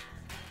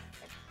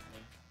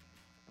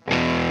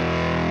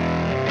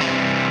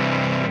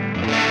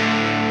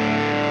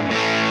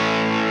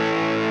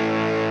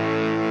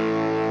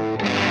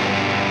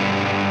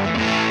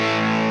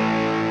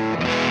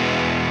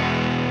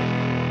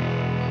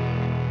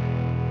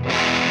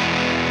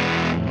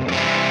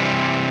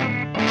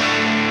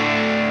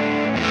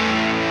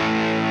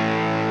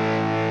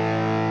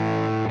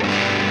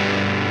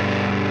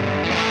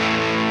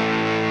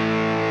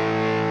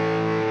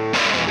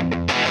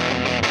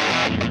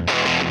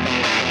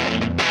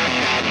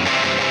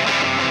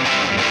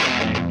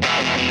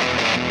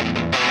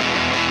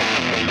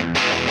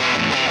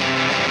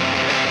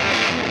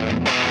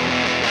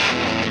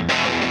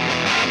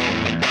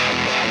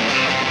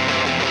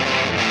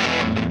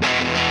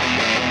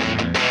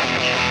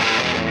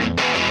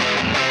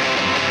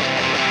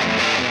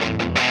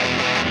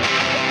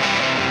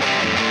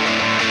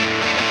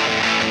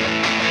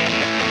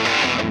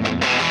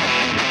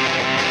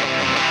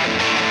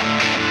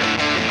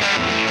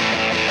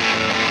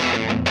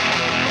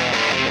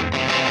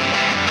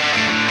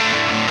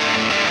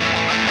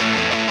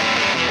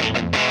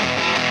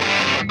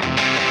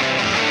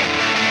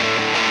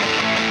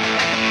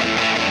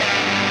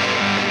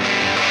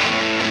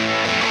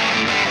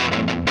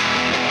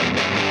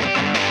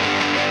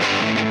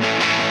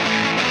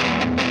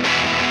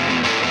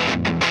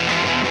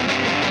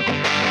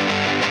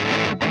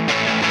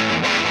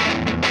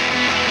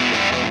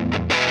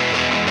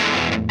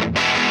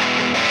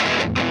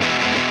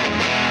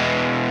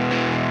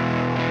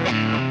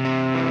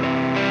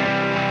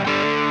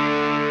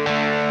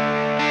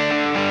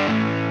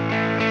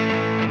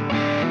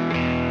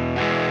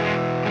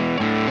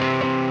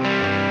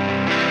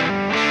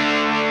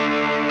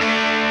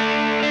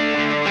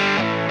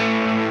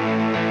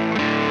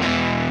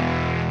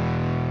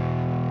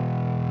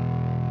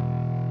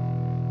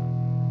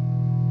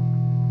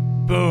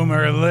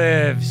 Boomer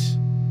lives.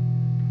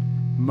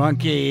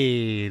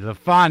 Monkey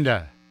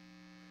LaFonda.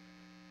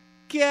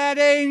 Cat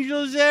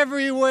angels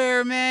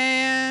everywhere,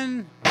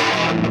 man.